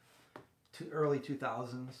the early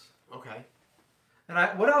 2000s. Okay.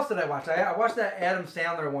 And what else did I watch? I watched that Adam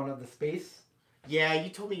Sandler one of the space. Yeah, you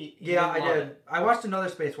told me. Yeah, I did. I watched another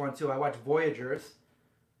space one too. I watched Voyagers.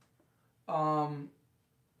 What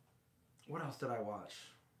else did I watch?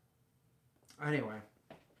 Anyway.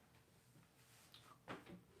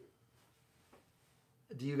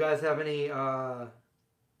 Do you guys have any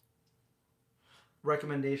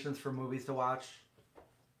recommendations for movies to watch?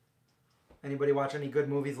 Anybody watch any good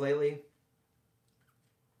movies lately?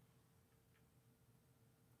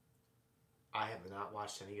 I have not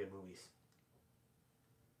watched any good movies.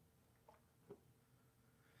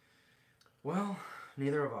 Well,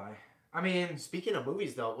 neither have I. I mean... Speaking of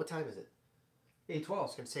movies, though, what time is it? 8:12. I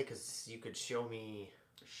was going to say, because you could show me...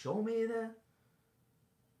 Show me that?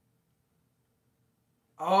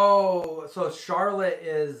 Oh, so Charlotte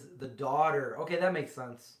is the daughter. Okay, that makes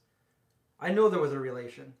sense. I know there was a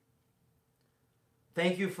relation.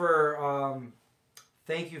 Thank you for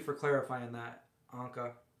clarifying that,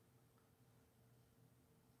 Anka.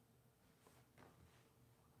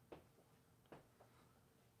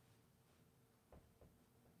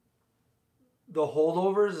 The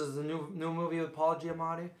Holdovers is the new movie with Paul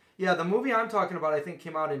Giamatti. Yeah, the movie I'm talking about I think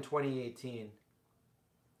came out in 2018.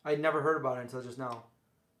 I'd never heard about it until just now.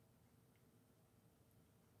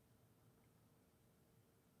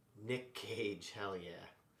 Nick Cage, hell yeah.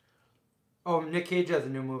 Oh, Nick Cage has a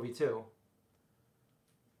new movie too.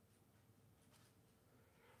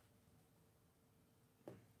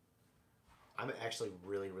 I'm actually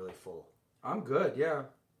really, really full. I'm good, yeah.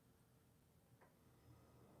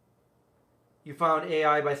 You found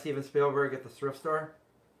AI by Steven Spielberg at the thrift store?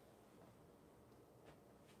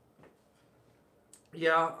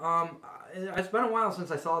 Yeah, it's been a while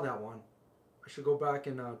since I saw that one. I should go back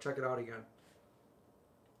and check it out again.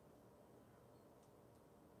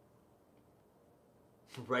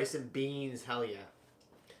 Rice and beans, hell yeah.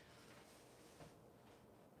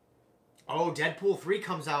 Oh, Deadpool 3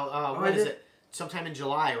 comes out, when is it? Sometime in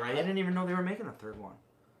July, right? I didn't even know they were making a third one.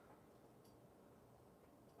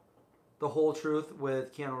 The Whole Truth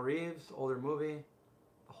with Keanu Reeves, older movie.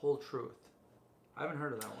 The Whole Truth. I haven't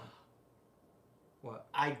heard of that one. What?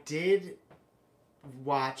 I did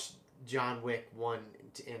watch John Wick 1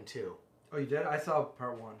 and 2. Oh, you did? I saw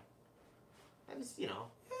part 1. I was, you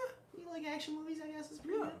like action movies, I guess, is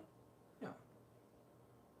pretty good. Yeah.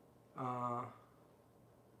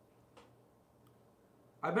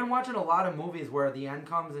 I've been watching a lot of movies where the end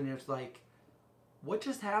comes and it's like, what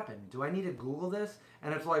just happened? Do I need to Google this?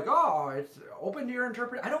 And it's like, oh, it's open to your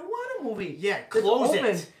interpretation. I don't want a movie. Yeah, close open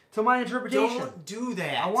it. to my interpretation. Don't do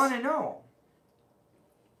that. I want to know.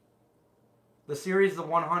 The series The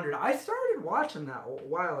 100. I started started watching that a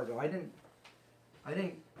while ago. I didn't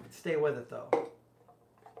stay with it though.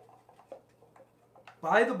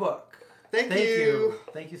 Buy the book. Thank you.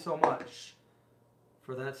 Thank you so much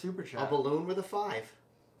for that super chat. A balloon with a 5.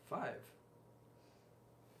 5.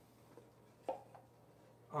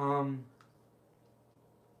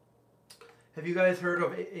 Have you guys heard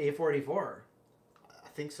of A44? I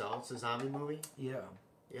think so. It's a zombie movie. Yeah.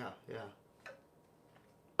 Yeah.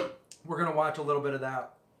 We're gonna watch a little bit of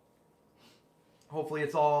that. Hopefully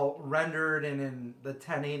it's all rendered and in the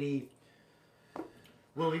 1080.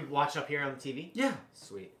 Will we watch up here on the TV? Yeah.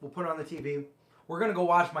 Sweet. We'll put it on the TV. We're gonna go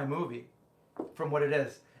watch my movie from what it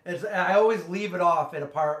is. I always leave it off at a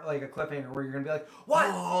part, like a cliffhanger, where you're gonna be like, "What?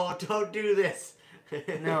 Oh, don't do this."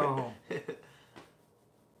 No.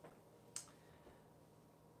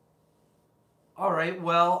 All right.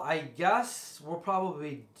 Well, I guess we'll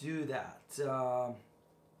probably do that.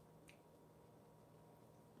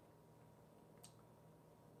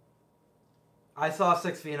 I saw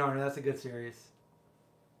 6 Feet Under. That's a good series.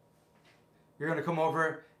 You're gonna come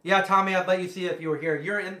over. Yeah, Tommy, I'd let you see it if you were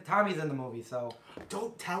here. Tommy's in the movie, so.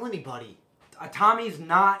 Don't tell anybody. Tommy's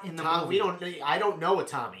not in the movie. I don't know a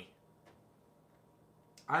Tommy.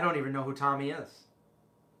 I don't even know who Tommy is.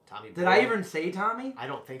 Tommy. Did I even say Tommy? I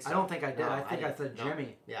don't think so. I don't think I did. No, I think I said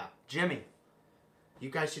Jimmy. Yeah. Jimmy. You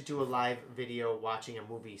guys should do a live video watching a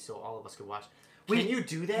movie so all of us could watch. Can you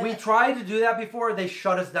do that? We tried to do that before. They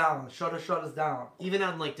shut us down. Shut us down. Even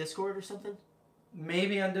on like Discord or something?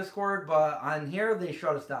 Maybe on Discord, but on here they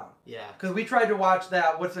shut us down. Yeah. Because we tried to watch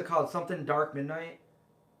that, what's it called? Something Dark Midnight?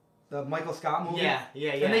 The Michael Scott movie? Yeah.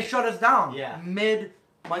 And they shut us down. Yeah. Mid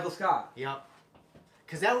Michael Scott. Yep.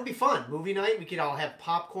 Because that would be fun. Movie night, we could all have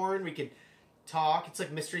popcorn, we could talk. It's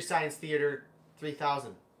like Mystery Science Theater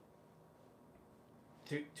 3000.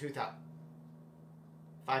 2000.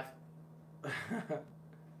 5.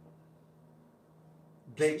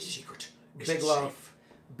 Big secret. Big love.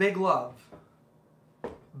 Big love.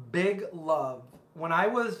 Big love. When I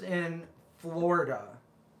was in Florida,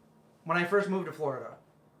 when I first moved to Florida,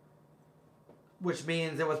 which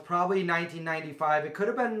means it was probably 1995. It could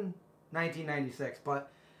have been 1996,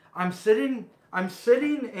 but I'm sitting with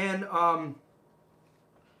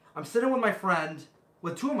my friend,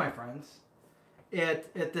 with 2 of my friends,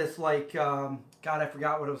 at this like God, I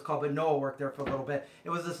forgot what it was called, but Noah worked there for a little bit. It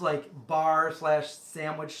was this like bar /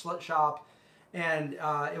 sandwich shop, and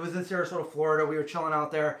it was in Sarasota, Florida. We were chilling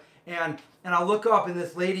out there, and I look up, and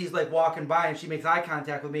this lady's like walking by, and she makes eye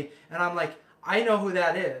contact with me, and I'm like, I know who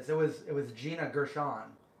that is. It was Gina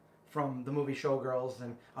Gershon from the movie Showgirls,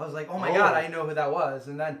 and I was like, oh my God, I know who that was.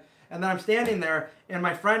 And then I'm standing there, and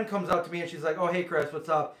my friend comes up to me, and she's like, oh, hey, Chris, what's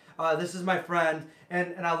up? This is my friend.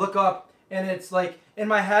 And I look up, and it's like, in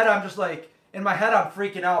my head, I'm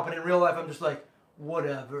freaking out, but in real life, I'm just like,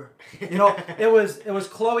 whatever. You know, it was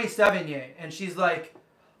Chloe Sevigny, and she's like,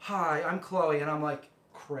 hi, I'm Chloe, and I'm like,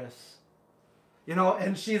 Chris. You know,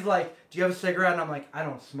 and she's like, do you have a cigarette? And I'm like, I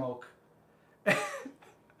don't smoke.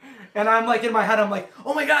 And I'm like, in my head, I'm like,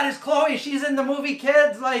 oh my God, it's Chloe. She's in the movie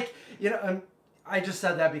Kids. Like, you know, and I just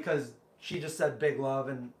said that because she just said Big Love,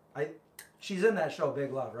 and she's in that show,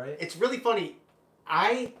 Big Love, right? It's really funny.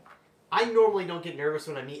 I normally don't get nervous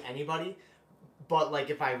when I meet anybody, but like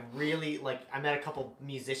if I really like, I met a couple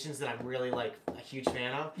musicians that I'm really like a huge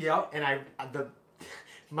fan of. Yeah. And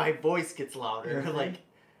my voice gets louder. Mm-hmm. Like,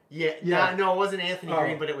 yeah. No, it wasn't Anthony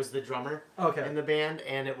Green, but it was the drummer. Okay. In the band,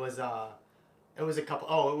 and it was a couple.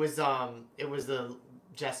 Oh, it was the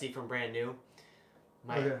Jesse from Brand New.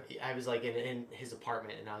 Okay. I was like in his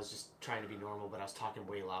apartment, and I was just trying to be normal, but I was talking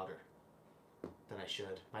way louder than I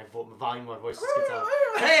should. My volume of my voice just gets out.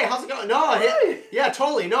 Hey, how's it going? No, yeah,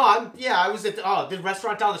 totally. No, I was at the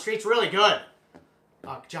restaurant down the street's really good.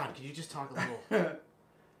 John, could you just talk a little?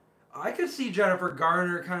 I could see Jennifer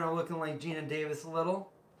Garner kind of looking like Gina Davis a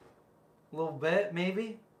little bit,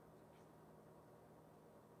 maybe.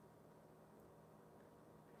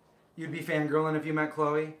 You'd be fangirling if you met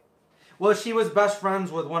Chloe? Well, she was best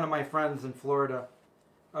friends with one of my friends in Florida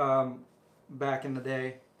back in the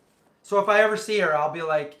day. So if I ever see her, I'll be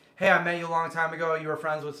like, hey, I met you a long time ago. You were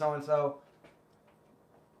friends with so-and-so.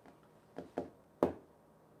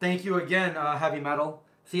 Thank you again, Heavy Metal.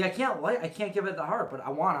 See, I can't give it the heart, but I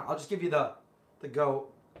want to. I'll just give you the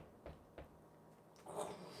goat.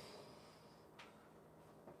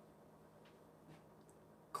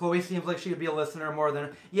 Chloe seems like she would be a listener more than...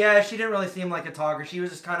 Yeah, she didn't really seem like a talker. She was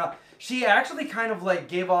just kind of... She actually kind of like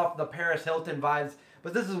gave off the Paris Hilton vibes.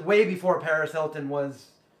 But this is way before Paris Hilton was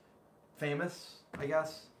famous, I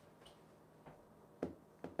guess.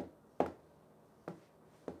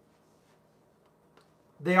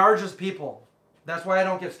 They are just people. That's why I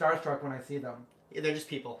don't get starstruck when I see them. Yeah, they're just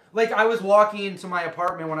people. Like, I was walking to my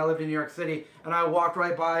apartment when I lived in New York City, and I walked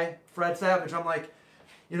right by Fred Savage. I'm like,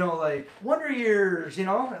 you know, like, Wonder Years, you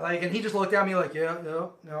know? Like, and he just looked at me like, yeah,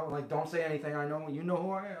 no, like, don't say anything. I know, you know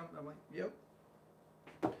who I am. I'm like, yep.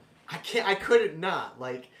 I couldn't not.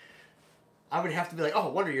 Like, I would have to be like, oh,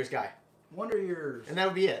 Wonder Years guy. Wonder Years. And that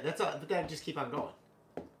would be it. That's all. But then just keep on going.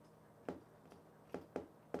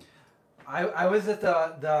 I was at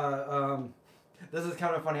the this is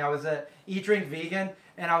kind of funny. I was at Eat Drink Vegan,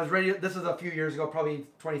 and I was ready. This was a few years ago, probably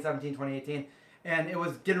 2017, 2018, and it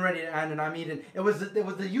was getting ready to end. And I'm eating. It was the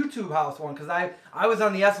YouTube house one because I was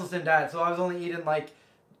on the Esselstyn diet, so I was only eating like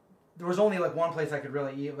there was only like one place I could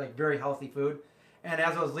really eat like very healthy food. And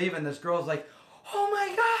as I was leaving, this girl's like, "Oh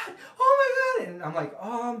my god," and I'm like,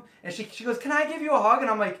 and she goes, "Can I give you a hug?" And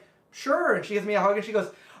I'm like, "Sure." And she gives me a hug, and she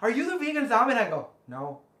goes, "Are you the vegan zombie?" And I go,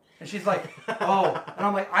 "No." And she's like, "Oh," and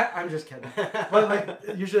I'm like, I'm just kidding. But like,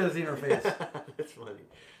 you should have seen her face. That's funny.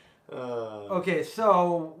 Okay,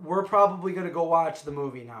 so we're probably gonna go watch the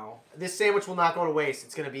movie now. This sandwich will not go to waste.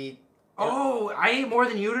 It's gonna be. Oh, I ate more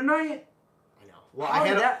than you tonight? I know. Well, How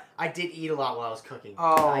did that... I did eat a lot while I was cooking.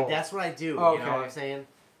 Oh. Like, that's what I do. Okay. You know what I'm saying?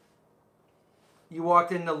 You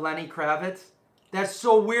walked into Lenny Kravitz? That's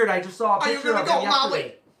so weird. I just saw a Are you picture gonna of go him my yesterday.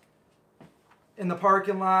 way? In the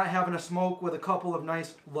parking lot, having a smoke with a couple of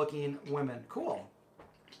nice-looking women. Cool.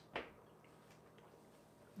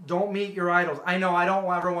 Don't meet your idols. I know, I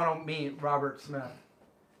don't ever want to meet Robert Smith.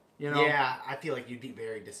 You know? Yeah, I feel like you'd be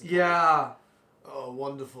very disappointed. Yeah. Oh,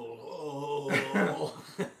 wonderful. Oh.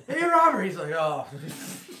 Hey, Robert. He's like, oh.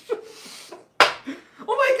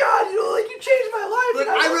 Oh my God, you know, like you changed my life.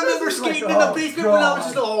 Like, I remember skating in the basement when I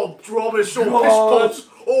was just rubbish, so God. piss pots.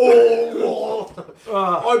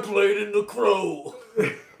 Oh, I played in the Crow.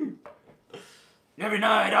 Every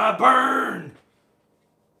night I burn.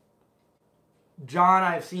 John,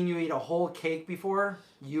 I've seen you eat a whole cake before.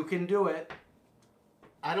 You can do it.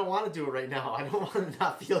 I don't want to do it right now. I don't want to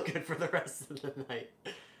not feel good for the rest of the night.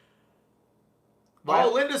 Why?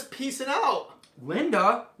 Oh, Linda's peacing out.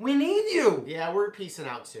 Linda, we need you. Yeah, we're peacing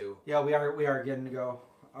out too. Yeah, we are getting to go.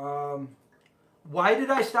 Why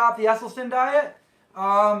did I stop the Esselstyn diet?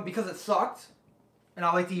 Because it sucked, and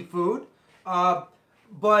I like to eat food. But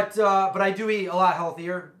I do eat a lot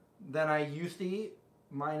healthier than I used to eat,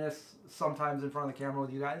 minus sometimes in front of the camera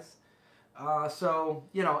with you guys. So,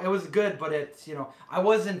 you know, it was good, but it's, you know, I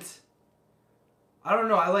don't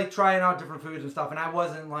know, I like trying out different foods and stuff, and I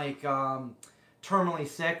wasn't like terminally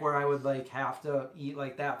sick where I would like have to eat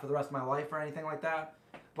like that for the rest of my life or anything like that.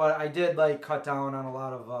 But I did like cut down on a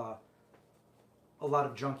lot of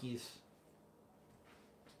junkies.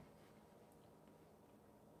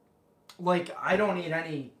 Like, I don't eat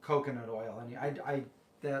any coconut oil.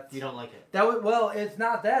 That's, You don't like it? Well, it's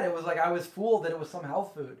not that. It was like I was fooled that it was some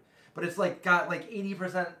health food, but it's like got like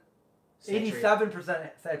 80%, 87%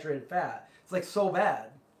 saturated fat. It's like so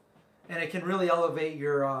bad, and it can really elevate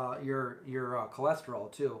your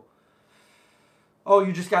cholesterol too. Oh,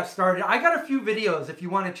 you just got started. I got a few videos if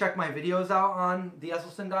you want to check my videos out on the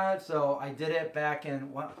Esselstyn diet. So I did it back in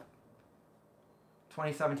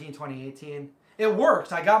 2017, 2018. It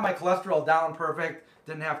worked. I got my cholesterol down perfect.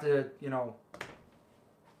 Didn't have to, you know,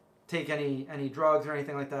 take any drugs or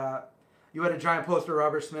anything like that. You had a giant poster of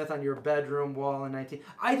Robert Smith on your bedroom wall in 19...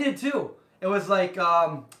 I did too. It was like,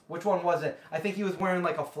 which one was it? I think he was wearing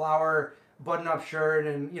like a flower button-up shirt,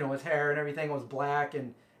 and, you know, his hair and everything was black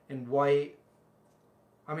and white.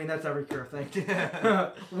 I mean, that's every Cure thing.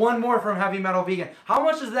 One more from Heavy Metal Vegan. How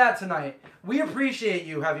much is that tonight? We appreciate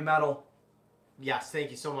you, Heavy Metal. Yes, thank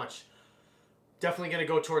you so much. Definitely gonna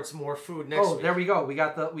go towards more food next week. Oh, there we go. We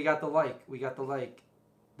got the like. We got the like.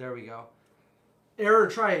 There we go. Error,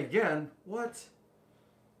 try again. What?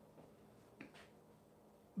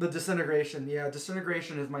 The Disintegration. Yeah,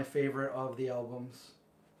 Disintegration is my favorite of the albums.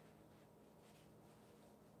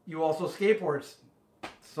 You also skateboards.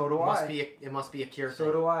 So do I. It must be a Cure thing.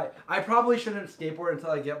 So do I. I probably shouldn't skateboard until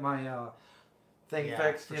I get my thing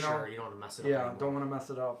fixed. For you know? sure. You don't want to mess it up. Yeah, anymore. don't want to mess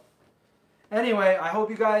it up. Anyway, I hope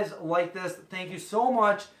you guys like this. Thank you so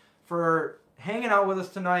much for hanging out with us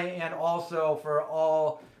tonight, and also for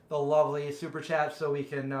all the lovely super chats, so we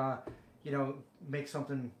can, you know, make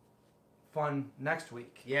something fun next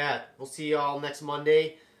week. Yeah, we'll see you all next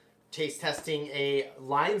Monday. Taste testing a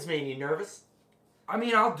lion's mane. You nervous? I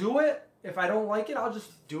mean, I'll do it. If I don't like it, I'll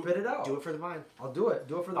just spit it out. Do it for the vine. I'll do it.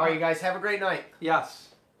 Do it for the All right, vine. you guys have a great night. Yes.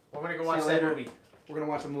 We're gonna go See watch you that later. movie. We're going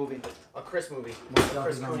to watch a movie. A Chris movie. Most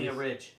Chris definitely. Cooney Ridge.